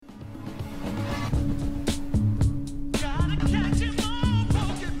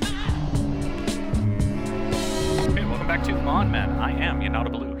Men. I am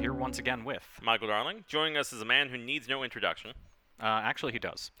Yonata Baloo, here once again with... Michael Darling. Joining us is a man who needs no introduction. Actually, he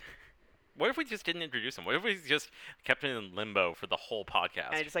does. What if we just didn't introduce him? What if we just kept him in limbo for the whole podcast?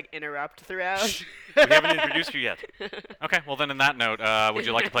 And I just interrupt throughout. We haven't introduced you yet. Okay, well then in that note, would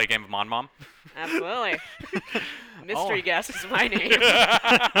you like to play a game of Mon Mom? Absolutely. Mystery guest is my name.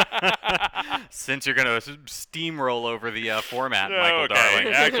 Since you're going to steamroll over the format, Michael Darling.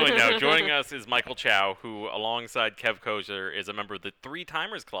 Actually, no. Joining us is Michael Chow, who, alongside Kev Kozer, is a member of the Three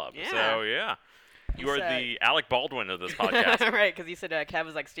Timers Club. Yeah. So, yeah. You are the Alec Baldwin of this podcast. Right, because you said Kev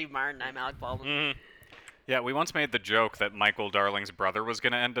was like Steve Martin, I'm Alec Baldwin. Mm-hmm. Yeah, we once made the joke that Michael Darling's brother was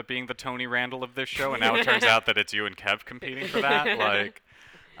going to end up being the Tony Randall of this show, and now it turns out that it's you and Kev competing for that.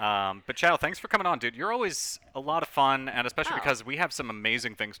 But Chow, thanks for coming on, dude. You're always a lot of fun, and especially because we have some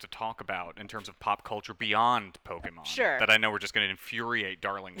amazing things to talk about in terms of pop culture beyond Pokemon. Sure. That I know we're just going to infuriate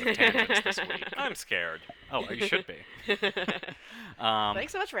Darling with tangents this week. I'm scared. Oh, you should be.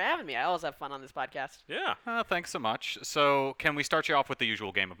 Thanks so much for having me. I always have fun on this podcast. Yeah. Thanks so much. So, can we start you off with the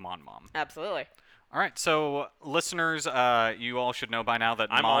usual game of Mon Mom? Absolutely. All right, so listeners, you all should know by now that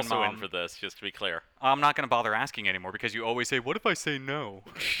I'm Mon also Mom... in for this, just to be clear. I'm not going to bother asking anymore because you always say, what if I say no?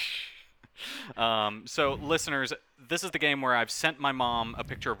 So, listeners, this is the game where I've sent my mom a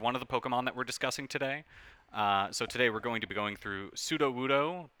picture of one of the Pokemon that we're discussing today. So today we're going to be going through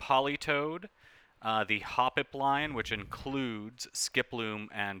Sudowoodo, Politoed, the Hoppip line, which includes Skiploom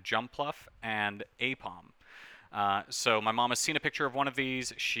and Jumpluff, and Aipom. So my mom has seen a picture of one of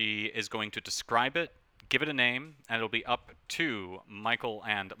these. She is going to describe it, give it a name, and it'll be up to Michael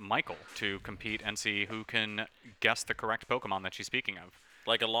and Michael to compete and see who can guess the correct Pokemon that she's speaking of.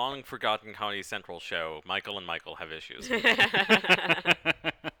 Like a long-forgotten Comedy Central show, Michael and Michael have issues. All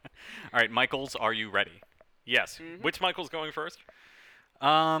right, Michaels, are you ready? Yes. Mm-hmm. Which Michael's going first?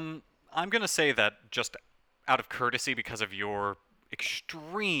 I'm going to say that just out of courtesy because of your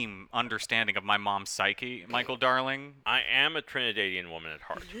extreme understanding of my mom's psyche, Michael Darling. I am a Trinidadian woman at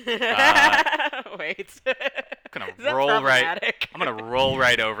heart. Wait. I'm gonna roll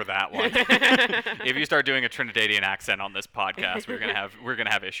right over that one. If you start doing a Trinidadian accent on this podcast, we're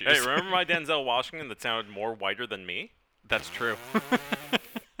gonna have issues. Hey, remember my Denzel Washington that sounded more whiter than me? That's true.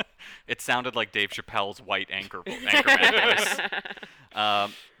 It sounded like Dave Chappelle's white anchorman voice.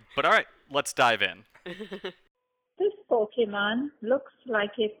 But all right, let's dive in. This Pokemon looks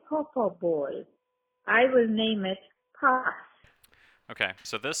like a pawpaw ball. I will name it Pass. Okay,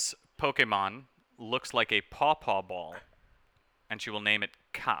 so this Pokemon looks like a pawpaw ball, and she will name it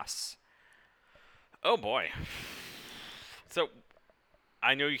Cass. Oh boy. So,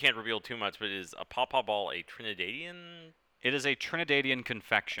 I know you can't reveal too much, but is a pawpaw ball a Trinidadian? It is a Trinidadian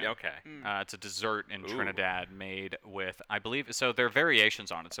confection. Okay. It's a dessert in Trinidad made with, I believe, so there are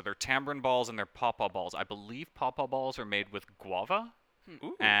variations on it. So there are tamarind balls and there are pawpaw balls. I believe pawpaw balls are made with guava,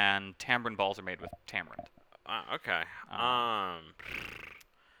 and tamarind balls are made with tamarind. Okay. I'm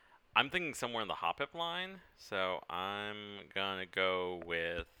thinking somewhere in the Hoppip line, so I'm gonna go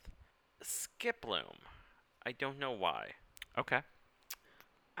with Skiploom. I don't know why. Okay.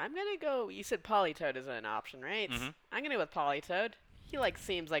 I'm going to go, you said Politoed is an option, right? Mm-hmm. I'm going to go with Politoed. He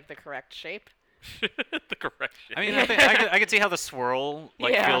seems like the correct shape. The correct shape. I mean, I could see how the swirl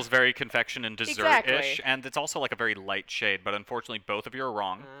feels very confection and dessert-ish, Exactly. and it's also like a very light shade, but unfortunately both of you are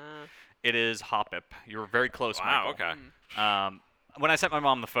wrong. It is Hoppip. You're very close, Wow, Michael. okay. When I sent my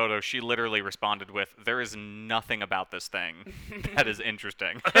mom the photo, she literally responded with, "There is nothing about this thing that is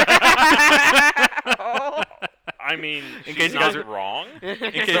interesting." I mean, In she's case you not guys are wrong. In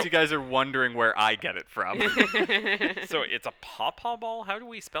case you guys are wondering where I get it from. So it's a pawpaw ball? How do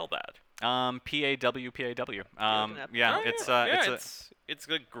we spell that? P-A-W-P-A-W. Yeah, Oh, it's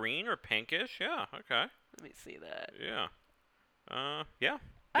like green or pinkish. Yeah, okay. Let me see that. Yeah. Yeah.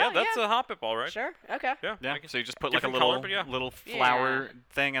 Oh, Yeah, that's yeah. a Hoppip ball, right? Sure. Okay. Yeah. Yeah, I guess- so you just put like a different little color, but yeah. little flower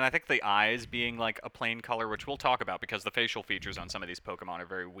thing, and I think the eyes being like a plain color, which we'll talk about because the facial features on some of these Pokemon are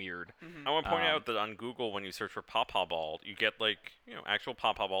very weird. I want to point out that on Google, when you search for pawpaw ball, you get actual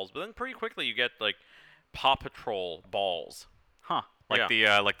pawpaw balls, but then pretty quickly you get like Paw Patrol balls. Huh. Like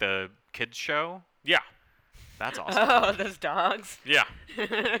the kids show? Yeah. That's awesome. Oh, those dogs. Yeah.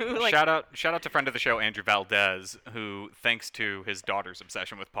 Shout out to friend of the show Andrew Valdez, who, thanks to his daughter's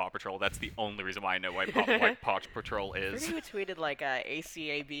obsession with Paw Patrol, that's the only reason why I know what Paw Patrol is. Who tweeted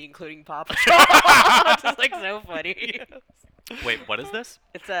ACAB including Paw Patrol? Which is so funny. Wait, what is this?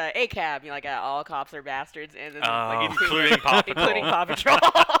 It's ACAB, all cops are bastards, and then Including Paw Patrol. including Paw Patrol.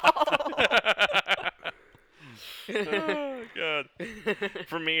 Oh, God.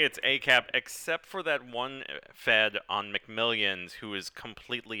 For me, it's ACAP, except for that one fed on McMillions who is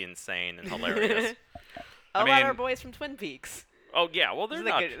completely insane and hilarious. Oh, I about our mean- boys from Twin Peaks. Oh yeah, well they're Isn't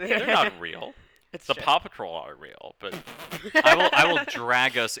not that good? they're not real. It's The true. Paw Patrol are real, but I will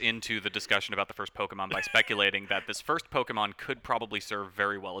drag us into the discussion about the first Pokemon by speculating that this first Pokemon could probably serve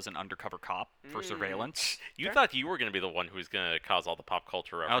very well as an undercover cop for surveillance. you thought you were going to be the one who was going to cause all the pop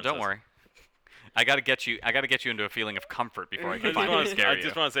culture Oh, references. don't worry. I gotta get you into a feeling of comfort before I I can just finally want scare you.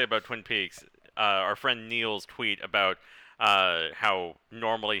 to say about Twin Peaks, our friend Neil's tweet about how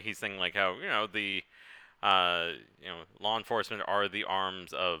normally he's saying like how the law enforcement are the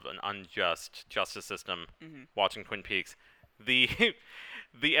arms of an unjust justice system. Watching Twin Peaks, the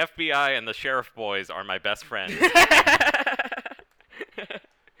the FBI and the sheriff boys are my best friends.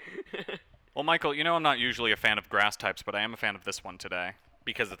 Well, Michael, I'm not usually a fan of grass types, but I am a fan of this one today.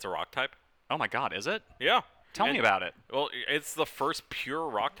 Because it's a rock type. Oh my God, is it? Yeah. Tell me And- about it. Well, it's the first pure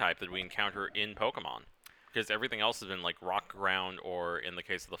rock type that we encounter in Pokemon. Because everything else has been like rock ground, or in the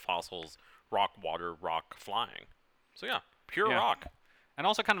case of the fossils, rock water, rock flying. So yeah, pure Yeah. rock. And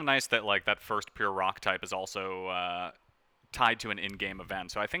also kind of nice that like that first pure rock type is also tied to an in-game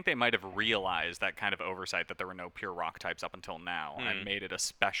event. So I think they might have realized that kind of oversight that there were no pure rock types up until now, and made it a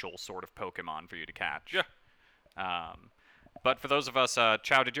special sort of Pokemon for you to catch. Yeah. But for those of us,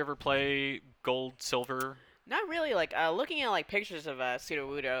 Chow, did you ever play Gold, Silver? Not really. Like looking at like pictures of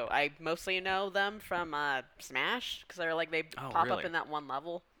Sudowoodo, I mostly know them from Smash because they're like they Oh, pop really? up in that one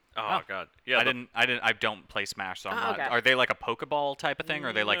level. Oh, God. Yeah. I don't play Smash, so I'm Oh, not. okay. Are they like a Pokeball type of thing, or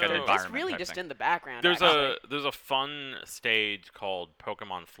are they like an No. They're environment? just really type just thing? in the background. There's actually. there's a fun stage called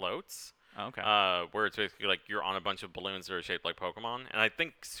Pokemon Floats. Oh, okay. Where it's basically like you're on a bunch of balloons that are shaped like Pokemon, and I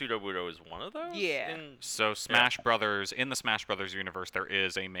think Sudowoodo is one of those. Yeah. So Smash Brothers, in the Smash Brothers universe, there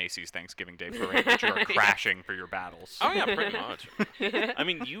is a Macy's Thanksgiving Day parade that you are crashing for your battles. Oh yeah, pretty much. I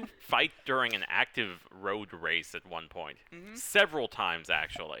mean, you fight during an active road race at one point, several times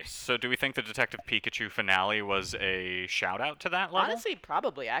actually. So do we think the Detective Pikachu finale was a shout out to that level? Honestly,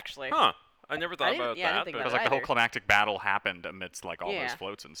 probably actually. Huh? I never thought didn't- about yeah, I didn't that. think but Because about like the whole either. climactic battle happened amidst like all Yeah. those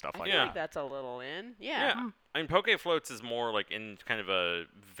floats and stuff I like feel Yeah. like that's a little in. yeah, Yeah. I mean, Poke Floats is more like in kind of a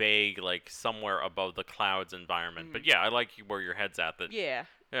vague, like somewhere above the clouds environment. But yeah, I like where your head's at. That Yeah.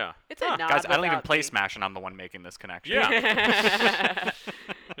 yeah, It's a nod Guys, I don't even without play the- Smash, and I'm the one making this connection. yeah.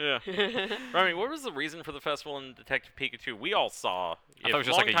 Yeah. I mean, what was the reason for the festival in Detective Pikachu? We all saw. I thought it was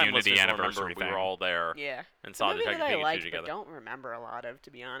just like a longtime Unity listeners will remember, anniversary we thing. were all there Yeah. and It's a saw movie Detective that I Pikachu liked, together. but don't remember a lot of,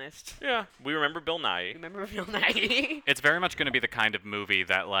 to be honest. Yeah, we remember Bill Nye. Remember Bill Nye? It's very much going to be the kind of movie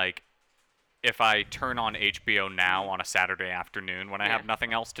that like, if I turn on HBO now on a Saturday afternoon when I have Yeah.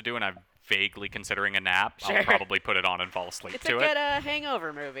 nothing else to do and I'm vaguely considering a nap, Sure. I'll probably put it on and fall asleep It's to a it. good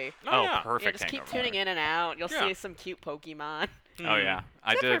hangover movie. Oh, yeah. perfect. Yeah, just keep hangover tuning movie. in and out. You'll Yeah. see some cute Pokemon. Oh yeah,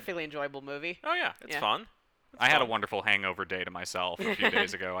 I It's a did. perfectly enjoyable movie. Oh yeah, it's Yeah. fun. I had a fun. wonderful hangover day to myself a few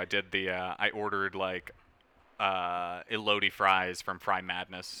days ago. I did the. I ordered like Elodie fries from Fry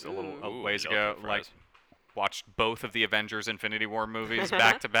Madness a little Ooh, ways Elodie ago. fries. Like, watched both of the Avengers Infinity War movies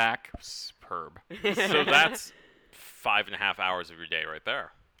back to back. Superb. So that's 5.5 hours of your day right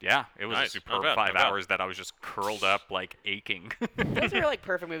there. Yeah, it was Nice. a superb Not bad, 5 not bad. hours that I was just curled up, like aching. Those are like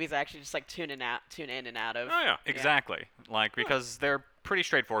perfect movies to actually just like tune in and out of. Oh yeah. Exactly. Like, because they're pretty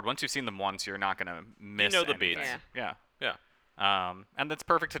straightforward. Once you've seen them once, you're not gonna miss. know the anything. beats. Yeah. Yeah. And it's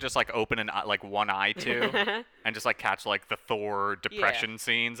perfect to just like open an eye, like one eye to, and just like catch like the Thor depression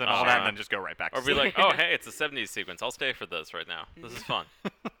scenes and all that, and then just go right back. Or to be sleep. like, oh hey, it's a 70s sequence. I'll stay for this right now. This is fun.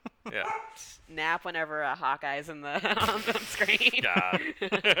 Yeah. Nap whenever Hawkeye's in the on the screen.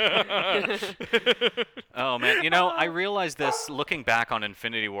 Oh man, I realized this looking back on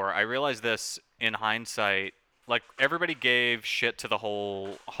Infinity War. I realized this in hindsight. Like everybody gave shit to the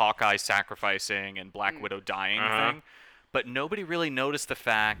whole Hawkeye sacrificing and Black Widow dying thing, but nobody really noticed the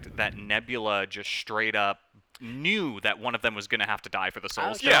fact that Nebula just straight up knew that one of them was going to have to die for the Soul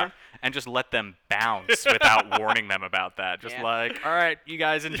Oh, Stone, yeah. and just let them bounce without warning them about that. Just Yeah. like, all right, you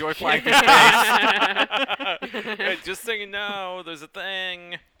guys enjoy flying through space. Hey, just so you know, there's a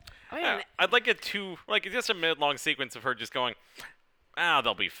thing. Oh, Yeah, yeah. I'd like it to like just a mid-long sequence of her just going,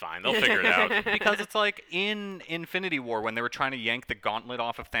 they'll be fine. They'll figure it out. Because it's like in Infinity War when they were trying to yank the gauntlet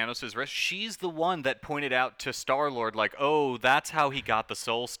off of Thanos' wrist, she's the one that pointed out to Star-Lord like, "Oh, that's how he got the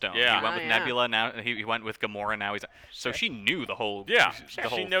Soul Stone. Yeah. He went Oh, with yeah. Nebula, now he went with Gamora, now he's." So she knew the whole Yeah, the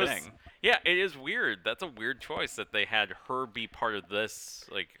whole she knows. thing. Yeah, it is weird. That's a weird choice that they had her be part of this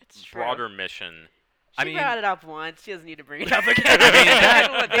like It's true. broader mission She brought it up once. She doesn't need to bring it up again. I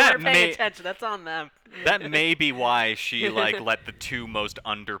mean, Look, they that weren't paying may- attention. That's on them. That may be why she let the two most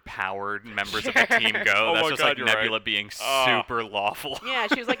underpowered members of the Sure. team go. Oh That's my just God, like you're Nebula right. being Ah. super lawful. Yeah,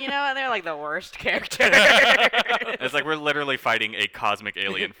 she was like, you know what? They're like the worst character. It's like we're literally fighting a cosmic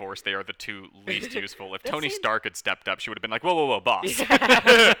alien force. They are the two least useful. If That Tony seems- Stark had stepped up, she would have been like, "Whoa, whoa, whoa, boss!" Hold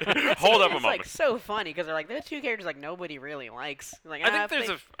up a It's moment. like so funny because they're like they're two characters like nobody really likes. Like I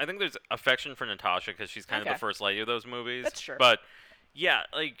think there's affection for Natasha because she's kind of Okay. the first lady of those movies. That's true. But yeah,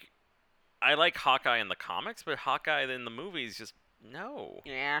 like I like Hawkeye in the comics, but Hawkeye in the movies just no.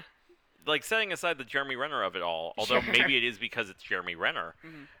 Yeah. Like setting aside the Jeremy Renner of it all, although Sure. maybe it is because it's Jeremy Renner,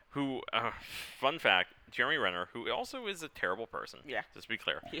 Mhm. who, fun fact, Jeremy Renner, who also is a terrible person. Yeah. Just to be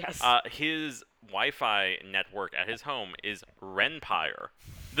clear. Yes. His Wi-Fi network at his home is Renpire.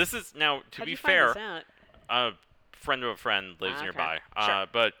 This is now to How'd be you find fair. this out? A friend of a friend lives Okay. nearby. Sure.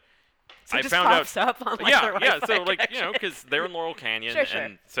 But So it I just found out. pops up on like Yeah, their yeah. Wi-Fi So like connection. because they're in Laurel Canyon, Sure, sure.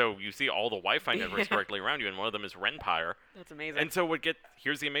 and so you see all the Wi-Fi networks Yeah. directly around you, and one of them is Renpire. That's amazing. And so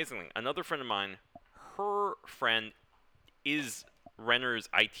here's the amazing thing. Another friend of mine, her friend is Renner's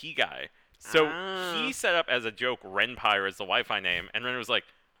IT guy. So Ah. he set up as a joke Renpire as the Wi-Fi name, and Renner was like,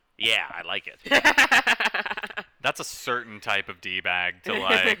 "Yeah, I like it." That's a certain type of d-bag to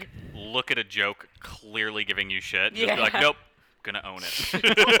like look at a joke clearly giving you shit, and just be like, Yeah. "Nope, gonna own it."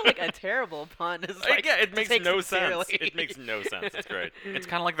 It's also like a terrible pun. It's like, yeah, it makes takes no it sense. seriously. It makes no sense. It's great. It's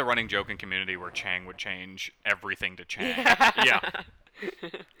kind of like the running joke in Community where Chang would change everything to Chang. Yeah.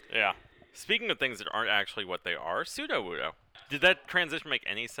 Yeah. Speaking of things that aren't actually what they are, Pseudo-Wudo. Did that transition make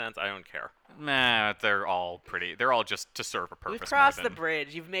any sense? I don't care. Nah, they're all pretty. They're all just to serve a purpose. We've more crossed the than-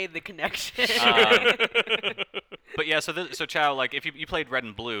 bridge. You've made the connection. But yeah, so Chow, like if you played Red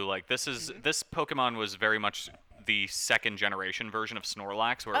and Blue, like this Pokemon was very much the second generation version of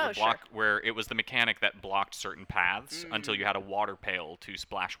Snorlax, where it Oh, would sure. block, where it was the mechanic that blocked certain paths until you had a water pail to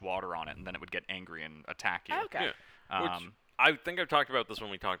splash water on it, and then it would get angry and attack you. Okay. Yeah. Which I think I've talked about this when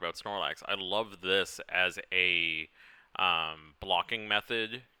we talked about Snorlax. I love this as a blocking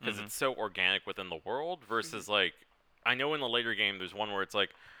method because it's so organic within the world versus like I know in the later game there's one where it's like,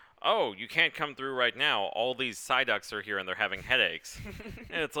 oh, you can't come through right now. All these Psyducks are here and they're having headaches.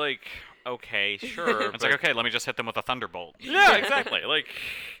 And it's like, okay, sure. It's like, okay, let me just hit them with a Thunderbolt. Yeah, exactly. Like,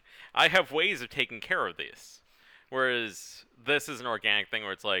 I have ways of taking care of these. Whereas this is an organic thing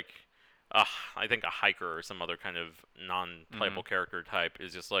where it's like, I think a hiker or some other kind of non-playable character type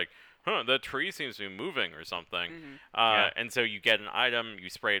is just like, that tree seems to be moving or something. Yeah. And so you get an item, you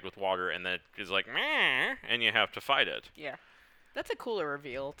spray it with water, and then it is like, meh, and you have to fight it. Yeah. That's a cooler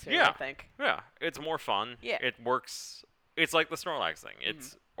reveal, too, Yeah. I think. Yeah, it's more fun. Yeah. It works. It's like the Snorlax thing.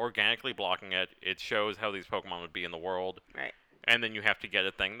 It's organically blocking it. It shows how these Pokemon would be in the world. Right. And then you have to get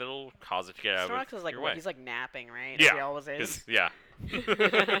a thing that'll cause it to get out Snorlax of is like, your what, way. he's like napping, right? Yeah, As he always is. Yeah.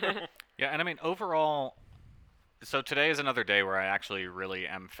 Yeah, and I mean overall, so today is another day where I actually really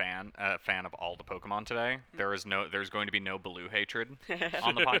am fan of all the Pokemon today. There's going to be no Baloo hatred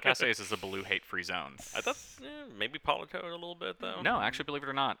on the podcast today. This is a Baloo hate-free zone. I thought maybe Politoed a little bit, though. No, actually, believe it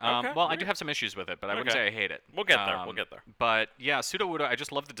or not. Okay, Well, I do alright. have some issues with it, but I wouldn't Okay. say I hate it. We'll get there, we'll get there. But yeah, Sudowoodo, I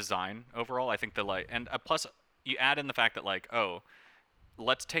just love the design overall. I think and plus you add in the fact that like, oh,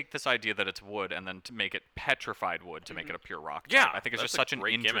 let's take this idea that it's wood and then to make it petrified wood to make it a pure rock. Yeah, type. I think it's that's just a such an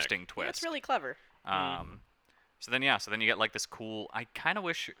great gimmick. interesting twist. That's really clever. So then you get like this cool. I kind of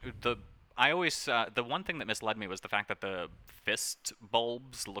wish the one thing that misled me was the fact that the fist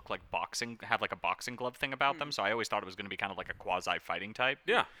bulbs look like have like a boxing glove thing about them. So I always thought it was going to be kind of like a quasi fighting type.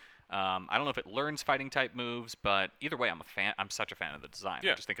 Yeah. I don't know if it learns fighting type moves, but either way, I'm a fan. I'm such a fan of the design.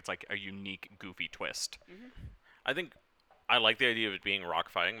 Yeah. I just think it's like a unique, goofy twist. I think I like the idea of it being rock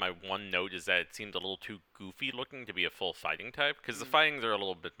fighting. My one note is that it seemed a little too goofy looking to be a full fighting type because the fightings are a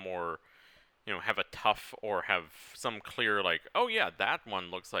little bit more, have a tough or have some clear like, oh yeah, that one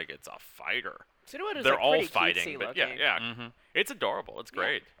looks like it's a fighter. Sudowoodo's They're like all pretty fighting, cutesy but looking. yeah. It's adorable. It's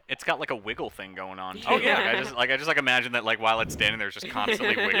great. It's got like a wiggle thing going on. Too. Oh, yeah. I just imagine that like while it's standing there, it's just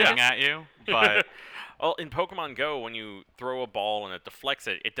constantly wiggling at you. But Well, in Pokemon Go, when you throw a ball and it deflects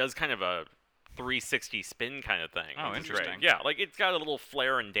it, it does kind of a 360 spin kind of thing. Oh, which is great. interesting. Yeah, like it's got a little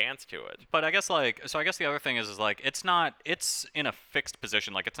flair and dance to it. But I guess the other thing is like it's in a fixed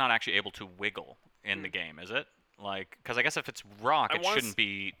position, like it's not actually able to wiggle in the game, is it? Like, because I guess if it's rock, I it wanna shouldn't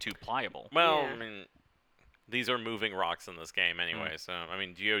be too pliable. Well, Yeah. I mean, these are moving rocks in this game anyway, so I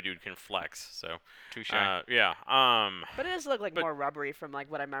mean, Geodude can flex, so Touche. yeah. But it does look like But- more rubbery from like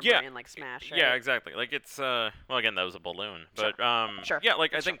what I remember Yeah, in like Smash. Right? Yeah, exactly. Like it's well, again, that was a balloon, but Sure. yeah,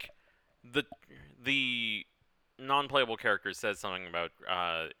 like I Sure. think the non-playable character says something about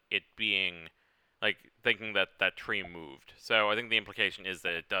it being like thinking that that tree moved. So I think the implication is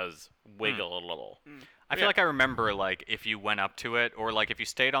that it does wiggle a little. I feel like I remember, like, if you went up to it, or, like, if you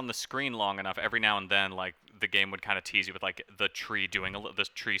stayed on the screen long enough, every now and then, like, the game would kind of tease you with, like, the tree doing this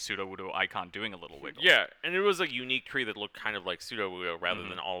tree Sudowoodo icon doing a little wiggle. Yeah, and it was a unique tree that looked kind of like Sudowoodo rather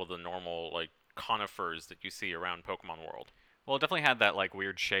than all of the normal, like, conifers that you see around Pokemon World. Well, it definitely had that, like,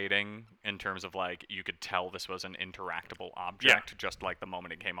 weird shading in terms of, like, you could tell this was an interactable object just, like, the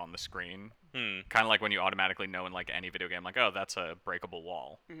moment it came on the screen. Kind of like when you automatically know in, like, any video game, like, oh, that's a breakable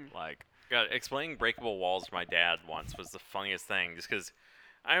wall. Like... God, explaining breakable walls to my dad once was the funniest thing, just because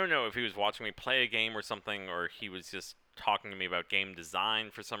I don't know if he was watching me play a game or something, or he was just talking to me about game design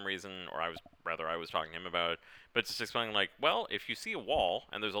for some reason, or I was talking to him about it, but just explaining, like, well, if you see a wall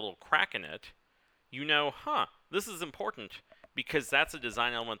and there's a little crack in it, you know, this is important, because that's a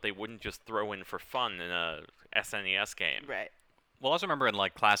design element they wouldn't just throw in for fun in a SNES game. Right. Well, I also remember in,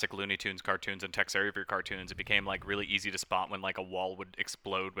 like, classic Looney Tunes cartoons and Tex Avery cartoons, it became, like, really easy to spot when, like, a wall would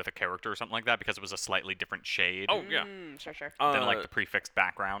explode with a character or something like that because it was a slightly different shade Oh, yeah. Sure. than, like, the prefixed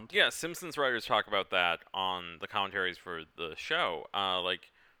background. Yeah, Simpsons writers talk about that on the commentaries for the show. Like,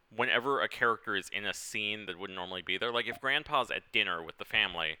 whenever a character is in a scene that wouldn't normally be there, like, if Grandpa's at dinner with the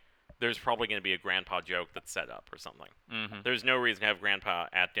family, there's probably going to be a Grandpa joke that's set up or something. There's no reason to have Grandpa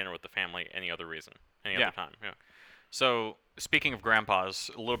at dinner with the family any other time. Yeah. So, speaking of grandpas,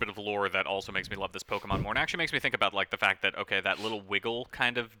 a little bit of lore that also makes me love this Pokemon more, and actually makes me think about, like, the fact that, okay, that little wiggle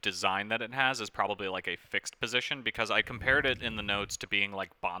kind of design that it has is probably, like, a fixed position, because I compared it in the notes to being,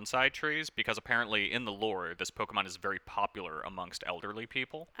 like, bonsai trees, because apparently in the lore, this Pokemon is very popular amongst elderly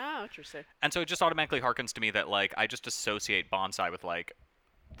people. Oh, interesting. And so it just automatically harkens to me that, like, I just associate bonsai with, like,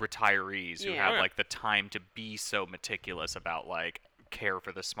 retirees who Yeah. have, Oh, yeah. like, the time to be so meticulous about, like, care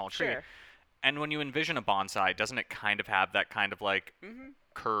for this small tree. Sure. And when you envision a bonsai, doesn't it kind of have that kind of, like,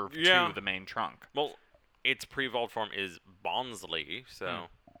 curve Yeah. to the main trunk? Well, its pre-evolved form is Bonsly, so...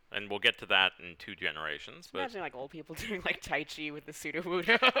 And we'll get to that in 2 generations. But Imagine, like, old people doing, like, Tai Chi with the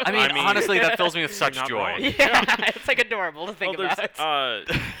Sudowoodo. I mean, honestly, that fills me with such not joy. wrong. yeah, it's, like, adorable to think well, about.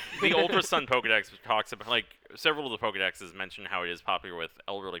 the Ultra Sun Pokedex talks about, like, several of the Pokedexes mention how it is popular with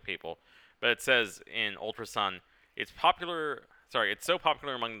elderly people. But it says in Ultra Sun, it's so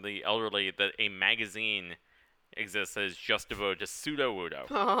popular among the elderly that a magazine exists that is just devoted to Sudowoodo.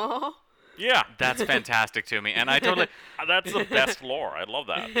 Aww. Yeah, That's fantastic to me, and I totally, that's the best lore. I love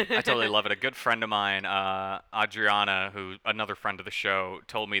that. I totally love it. A good friend of mine, Adriana, who another friend of the show,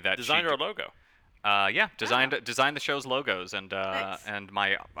 told me that Designed she our logo. designed the show's logos and Nice.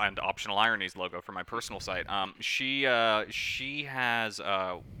 and Optional Ironies logo for my personal site. She has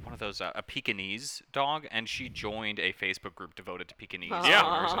one of those a Pekingese dog, and she joined a Facebook group devoted to Pekingese Yeah.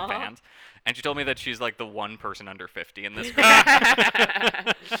 owners and fans. And she told me that she's like the one person under 50 in this group.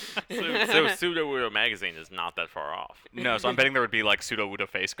 So Sudowoodo magazine is not that far off. No, so I'm betting there would be like Sudowoodo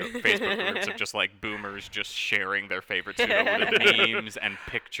Facebook groups of just like boomers just sharing their favorite Sudowoodo memes and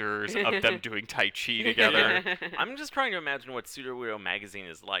pictures of them doing Tai Chi together. I'm just trying to imagine what Sudowoodo magazine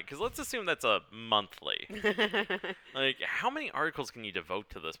is like, because let's assume that's a monthly. Like, how many articles can you devote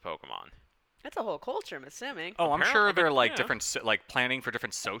to this Pokemon? That's a whole culture, I'm assuming. Oh, I'm Apparently, sure they're like yeah. different, like planning for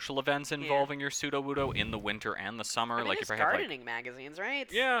different social events involving your Sudowoodo in the winter and the summer. I mean, like there's if I have like, gardening magazines, right?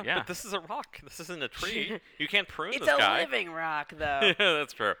 Yeah, Yeah. but this is a rock. This isn't a tree. You can't prune It's this a guy. living rock, though. Yeah,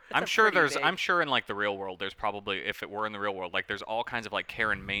 that's true. I'm a sure pretty there's, big- I'm sure in like the real world, there's probably, if it were in the real world, like there's all kinds of like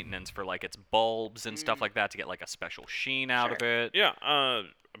care and maintenance for like its bulbs and stuff like that to get like a special sheen out of Sure. it. Yeah,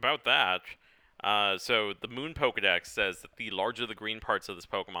 about that. So the Moon Pokedex says that the larger the green parts of this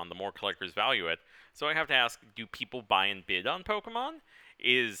Pokemon, the more collectors value it. So I have to ask, do people buy and bid on Pokemon?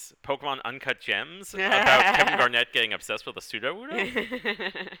 Is Pokemon Uncut Gems about Kevin Garnett getting obsessed with a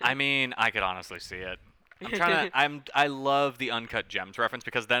Sudowoodo? I mean, I could honestly see it. I'm trying to. I love the Uncut Gems reference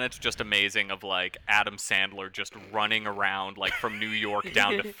because then it's just amazing of like Adam Sandler just running around like from New York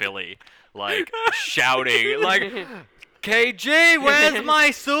down to Philly, like shouting like, "KG, where's my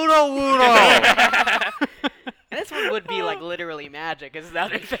Sudowoodo?" This one would be like literally magic, is the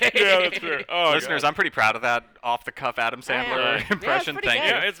other thing. Yeah, that's true. Oh, Listeners, I'm pretty proud of that off the cuff Adam Sandler Yeah. impression. Yeah, it's pretty Thank good.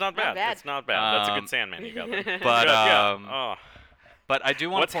 you. Yeah, it's not Not bad. bad. It's not bad. That's a Um, good Sandman you got there. But Yeah. um, Oh. but I do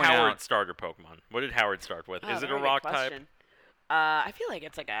want What's to point Howard's out. starter Pokemon? What did Howard start with? Oh, Is it a very good rock type? question. I feel like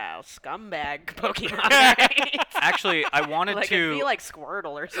it's like a scumbag Pokemon, right? Actually, I wanted like to. it'd be like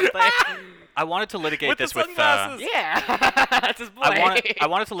Squirtle or something. I wanted to litigate With the this with. sunglasses. yeah, that's his boy. I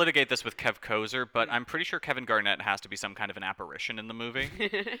wanted to litigate this with Kev Kozer, but I'm pretty sure Kevin Garnett has to be some kind of an apparition in the movie.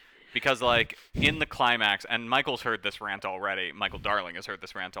 Because, like, in the climax, and Michael's heard this rant already, Michael Darling has heard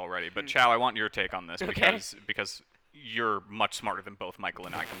this rant already, but Chow, I want your take on this Okay. because you're much smarter than both Michael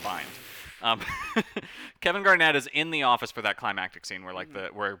and I combined. Um, Kevin Garnett is in the office for that climactic scene where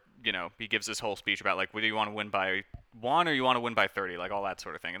where he gives this whole speech about like, whether you want to win by 1 or you want to win by 30, like all that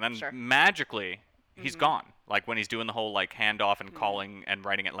sort of thing, and then Sure. magically he's gone. Like when he's doing the whole like handoff and calling and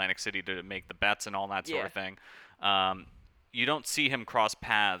writing Atlantic City to make the bets and all that sort of thing. You don't see him cross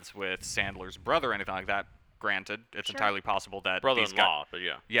paths with Sandler's brother or anything like that. Granted, it's Sure. entirely possible that these Brother-in-law, guys, but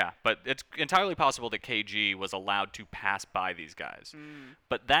yeah. yeah, but it's entirely possible that KG was allowed to pass by these guys.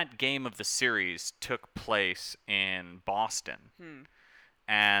 But that game of the series took place in Boston,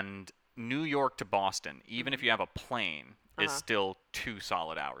 and New York to Boston, even if you have a plane, is still 2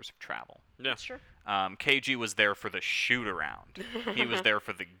 solid hours of travel. Yeah. Sure. KG was there for the shoot around. He was there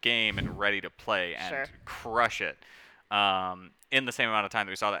for the game and ready to play and Sure. crush it. In the same amount of time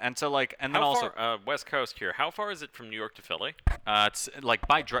that we saw that, and so like, and then How also, far, West Coast here. How far is it from New York to Philly? it's like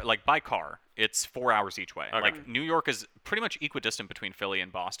by car, it's 4 hours each way. Okay. Like New York is pretty much equidistant between Philly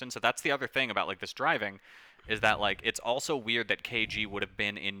and Boston, so that's the other thing about like this driving, is that like it's also weird that KG would have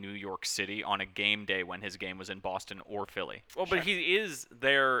been in New York City on a game day when his game was in Boston or Philly. Well, but he is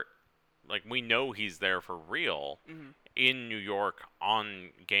there. Like we know he's there for real in New York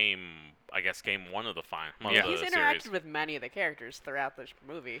on game. I guess game 1 of the final. Yeah. He's series. interacted with many of the characters throughout this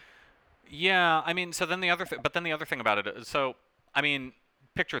movie. Yeah, I mean, so then the other thing about it is, so I mean,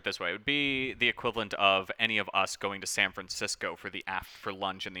 picture it this way: it would be the equivalent of any of us going to San Francisco for for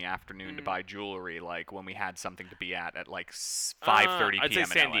lunch in the afternoon to buy jewelry, like when we had something to be at like 5:30 p.m. I'd say in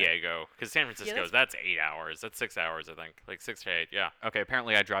San LA. Diego, because San Francisco, that's 8 hours. That's 6 hours, I think. Like 6 to 8, yeah. Okay,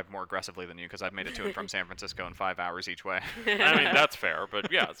 apparently I drive more aggressively than you because I've made it to and from San Francisco in 5 hours each way. I mean, that's fair,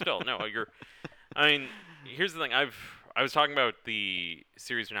 but yeah, still, no, I mean, here's the thing. I was talking about the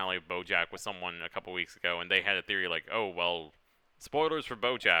series finale of BoJack with someone a couple weeks ago, and they had a theory like, oh, well, spoilers for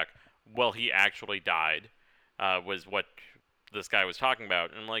BoJack. Well, he actually died, was what this guy was talking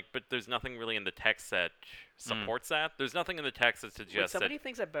about. And I'm like, but there's nothing really in the text that supports that. There's nothing in the text that Wait, suggests somebody that.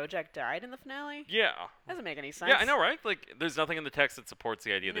 thinks that BoJack died in the finale? Yeah. Doesn't make any sense. Yeah, I know, right? Like, there's nothing in the text that supports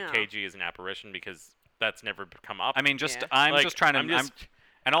the idea that No. KG is an apparition because that's never come up. I mean, just Yeah. I'm Like, just trying to, I'm just-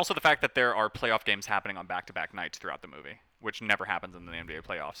 and also the fact that there are playoff games happening on back-to-back nights throughout the movie, which never happens in the NBA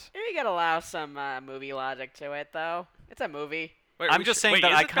playoffs. You gotta allow some movie logic to it, though. It's a movie. Wait, I'm we just should- saying wait,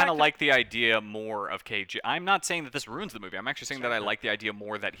 that is I it kind of back to- like the idea more of KG. I'm not saying that this ruins the movie. I'm actually saying that I like the idea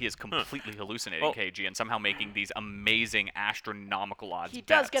more that he is completely hallucinating Well- KG and somehow making these amazing astronomical odds He bets.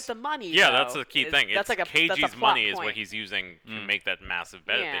 does get the money. Yeah, though. that's the key thing. That's It's like a that's a KG's plot money is point. what he's using to Mm. make that massive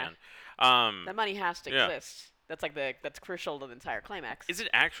bet at Yeah. the end. That money has to yeah. exist. That's crucial to the entire climax. Is it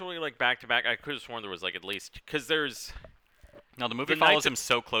actually like back to back? I could have sworn there was like at least because there's No, the movie The night follows that- him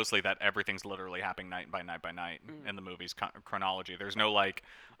so closely that everything's literally happening night by night by night in the movie's chronology. There's no like,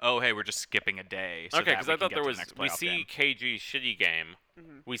 oh hey, we're just skipping a day. So okay because because I thought there the was next we playoff see game. KG's shitty game,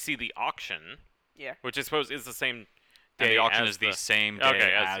 we see the auction, Yeah. which I suppose is the same And day the auction as is the same day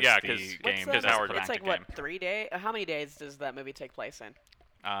Okay, as yeah, the 'cause- game. What's because the, Howard it's like climactic what 3 days? How many days does that movie take place in? game.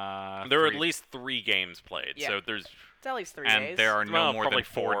 there are at Three- least 3 games played, Yeah. so there's It's at least 3 and days. there are no well, more probably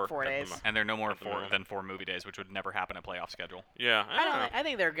than four. 4 at the days. mo- And there are no more at the moment. than 4 movie days, which would never happen in a playoff schedule. Yeah, I don't know. I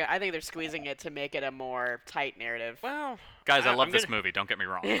think they're I think they're squeezing it to make it a more tight narrative. Well, Guys, I love I'm this gonna- movie. Don't get me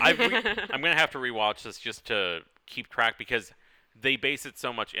wrong. I'm gonna have to rewatch this just to keep track because they base it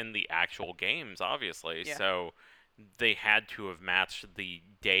so much in the actual games, obviously. Yeah. So they had to have matched the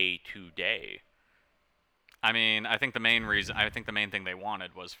day to day. I mean, I think the main thing they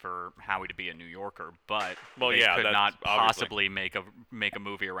wanted was for Howie to be a New Yorker, but Well, they yeah, could that's not obviously- possibly make a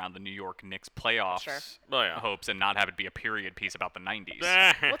movie around the New York Knicks playoffs Sure. Well, yeah. hopes and not have it be a period piece about the 90s.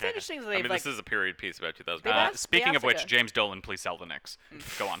 What's interesting is I they've mean, like this is a period piece about 2000. They've asked- Speaking they of asked, like, which, a- James Dolan, please sell the Knicks.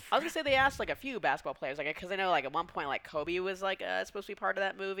 Go on. I was gonna say they asked like a few basketball players, like because I know like at one point like Kobe was like supposed to be part of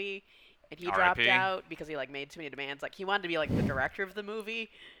that movie, and he dropped R.I.P.. out because he like made too many demands. Like he wanted to be like the director of the movie.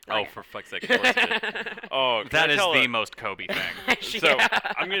 Oh, Like- for fuck's sake! Of course he did. Oh, can That I is tell the a- most Kobe thing. So Yeah.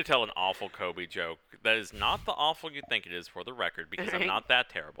 I'm gonna tell an awful Kobe joke. That is not the awful you think it is, for the record, because I'm Alright. not that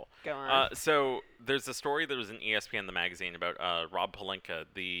terrible. Go on. So there's a story that was in ESPN the magazine about Rob Pelinka,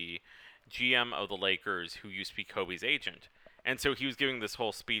 the GM of the Lakers, who used to be Kobe's agent, and so he was giving this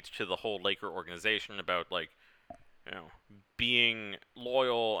whole speech to the whole Laker organization about like, you know, being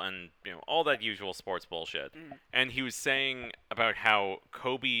loyal and all that usual sports bullshit. And he was saying about how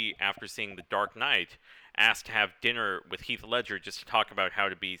Kobe, after seeing The Dark Knight, asked to have dinner with Heath Ledger just to talk about how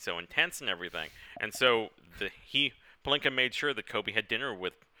to be so intense and everything. And so Pelinka made sure that Kobe had dinner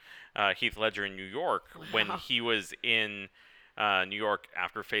with Heath Ledger in New York when he was in New York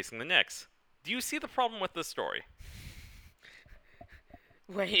after facing the Knicks. Do you see the problem with this story?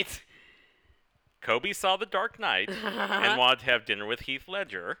 Wait. Kobe saw The Dark Knight and wanted to have dinner with Heath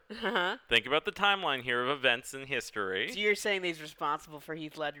Ledger. Uh-huh. Think about the timeline here of events in So history. you're saying that he's responsible for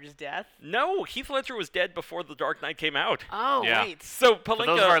Heath Ledger's death? No, Heath Ledger was dead before The Dark Knight came out. Oh, Yeah. wait. So For those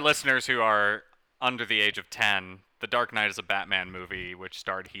of Palinka, our listeners who are under the age of 10, The Dark Knight is a Batman movie which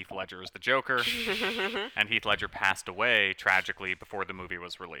starred Heath Ledger as the Joker, and Heath Ledger passed away tragically before the movie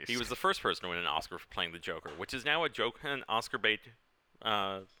was released. he was the first person to win an Oscar for playing the Joker, which is now an Oscar bait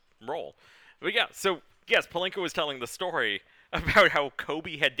role. But yeah, so yes, Palinka was telling the story about how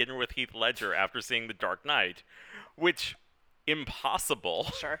Kobe had dinner with Heath Ledger after seeing The Dark Knight, which impossible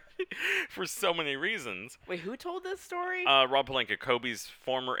Sure. for so many reasons. Wait, who told this story? Rob Palinka, Kobe's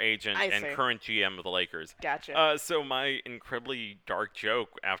former agent I and see. current GM of the Lakers. Gotcha. So my incredibly dark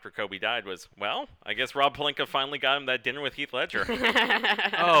joke after Kobe died was, well, I guess Rob Palinka finally got him that dinner with Heath Ledger.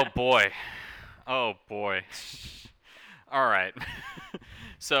 Oh boy. Oh boy. All right.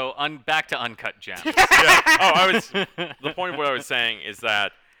 So back to Uncut Gems. Yeah. Oh, the point of what I was saying is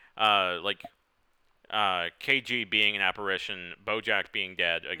that, KG being an apparition, BoJack being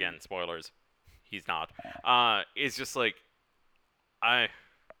dead, again, spoilers, he's not, is just like,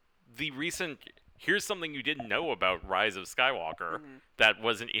 here's something you didn't know about Rise of Skywalker that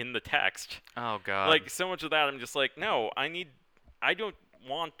wasn't in the text. Oh god. Like, so much of that, I'm just like, no, I don't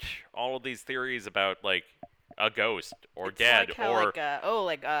want all of these theories about, like, a ghost or It's dead like how, or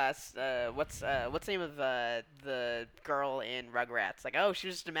what's the name of the girl in Rugrats? Like, oh, she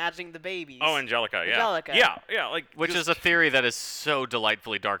was just imagining the babies. Angelica, yeah. Angelica. Yeah, like which is a theory that is so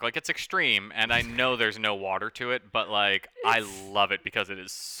delightfully dark. Like, it's extreme, and I know there's no water to it, but, like, I love it because it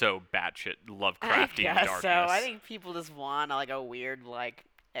is so batshit Lovecraftian I guess darkness. so. I think people just want like a weird, like,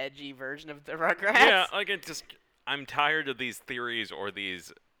 edgy version of the Rugrats. Yeah, like I'm tired of these theories or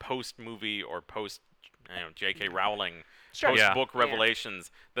these post-movie or J.K. Rowling Sure. Yeah. post-book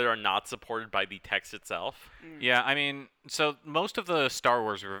revelations that are not supported by the text itself. Yeah, I mean, so most of the Star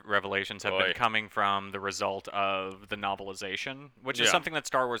Wars revelations have Boy. been coming from the result of the novelization, which is Yeah. something that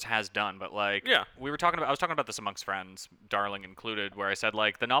Star Wars has done. But like, Yeah. I was talking about this amongst friends, Darling included, where I said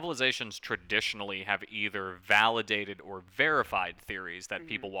like the novelizations traditionally have either validated or verified theories that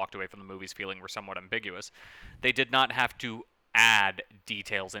people walked away from the movies feeling were somewhat ambiguous. They did not have to add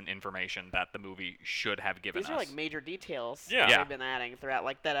details and information that the movie should have given These us. are like major details Yeah. that Yeah. they've been adding throughout.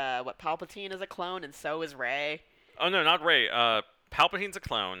 Like that, what Palpatine is a clone and so is Rey. Oh, no, not Rey. Palpatine's a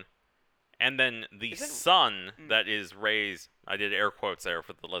clone. And then the Is it- son that is Rey's, I did air quotes there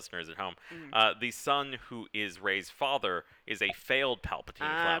for the listeners at home. The son who is Rey's father is a failed Palpatine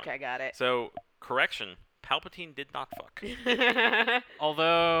clone. Okay, got it. So, correction, Palpatine did not fuck.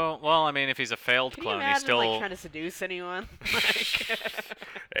 Although, well, I mean, if he's a failed Can you clone, imagine he's still. like trying to seduce anyone? Like,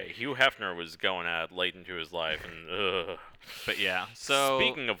 Hey, Hugh Hefner was going at it late into his life, and But yeah, so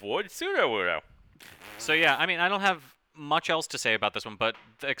speaking of wood, pseudo-wudo. So yeah, I mean, I don't have much else to say about this one, but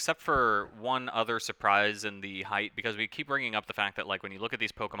except for one other surprise in the height, because we keep bringing up the fact that like when you look at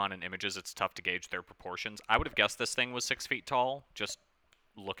these Pokemon in images, it's tough to gauge their proportions. I would have guessed this thing was 6 feet tall. Just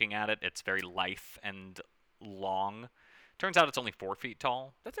looking at it, it's very lithe and long. Turns out it's only 4 feet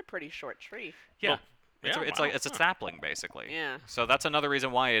tall. that's a pretty short tree. Yeah. Well, It's, yeah, it's wow. like it's a sapling basically. Yeah. So that's another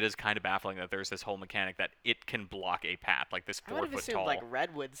reason why it is kind of baffling that there's this whole mechanic that it can block a path like this I would 4 have foot assumed tall. like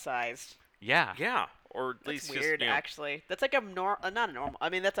redwood sized. Yeah. Yeah, or at That's least weird, just, you know, actually. That's like a not a normal. I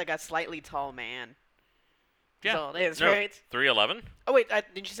mean, that's like a slightly tall man. Yeah. So it is, no, right? 3'11", Oh wait,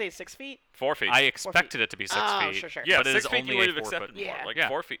 didn't you say 6 feet? 4 feet. I expected it to be 6 Oh, feet. sure. yeah, but it 6 is feet only you would a have 4 accepted foot. more. Yeah. Like Yeah.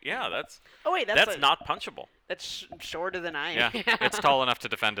 4 feet. Yeah, that's Oh wait, that's not punchable. That's shorter than I Yeah, am. it's tall enough to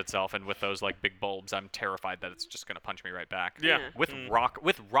defend itself, and with those like big bulbs, I'm terrified that it's just gonna punch me right back. Yeah. with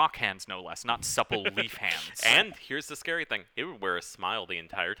rock hands no less, not supple leaf hands. And here's the scary thing: it would wear a smile the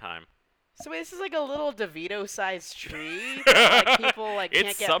entire time. So wait, this is like a little DeVito-sized tree that like, people like It's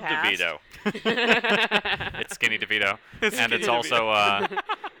can't get sub past. DeVito. It's skinny DeVito, and Skinny it's also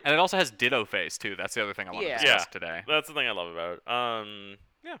and it also has Ditto face too. That's the other thing I want to Yeah. discuss today. That's the thing I love about it.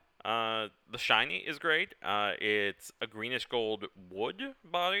 The shiny is great. It's a greenish gold wood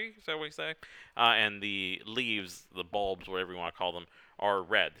body, is that what we say? And the leaves, the bulbs, whatever you want to call them, are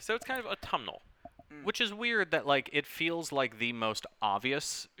red. So it's kind of autumnal. Which is weird that like it feels like the most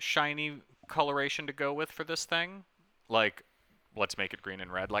obvious shiny coloration to go with for this thing. Like, let's make it green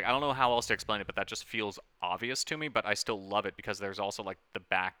and red. Like, I don't know how else to explain it, but that just feels obvious to me. But I still love it because there's also like the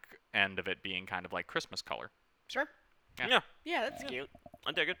back end of it being kind of like Christmas color. Sure. Yeah. Yeah, Yeah, that's cute.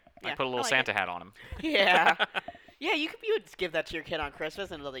 I dig it. I Yeah, put a little like Santa hat on him. Yeah. Yeah, you would give that to your kid on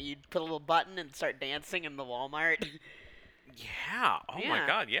Christmas, and you'd put a little button and start dancing in the Walmart. Yeah. Oh my Yeah.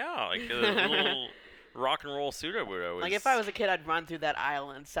 God. Yeah. Like a little rock and roll Sudowoodo is... Like, if I was a kid, I'd run through that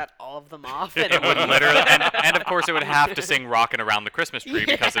aisle and set all of them off. It would literally, and of course, it would have to sing "Rockin' Around the Christmas Tree"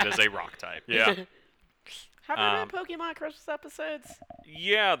 because it is a rock type. Yeah. Have there been Pokemon Christmas episodes?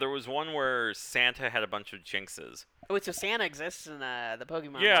 Yeah, there was one where Santa had a bunch of jinxes. Wait, so Santa exists in the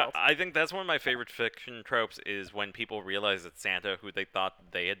Pokemon Yeah, world? I think that's one of my favorite fiction tropes is when people realize that Santa, who they thought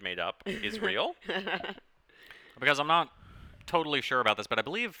they had made up, is real. Because I'm not totally sure about this, but I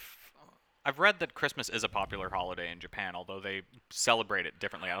believe I've read that Christmas is a popular holiday in Japan, although they celebrate it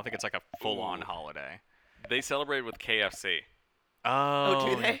differently. I don't think it's like a full-on Ooh. holiday. They celebrate with KFC.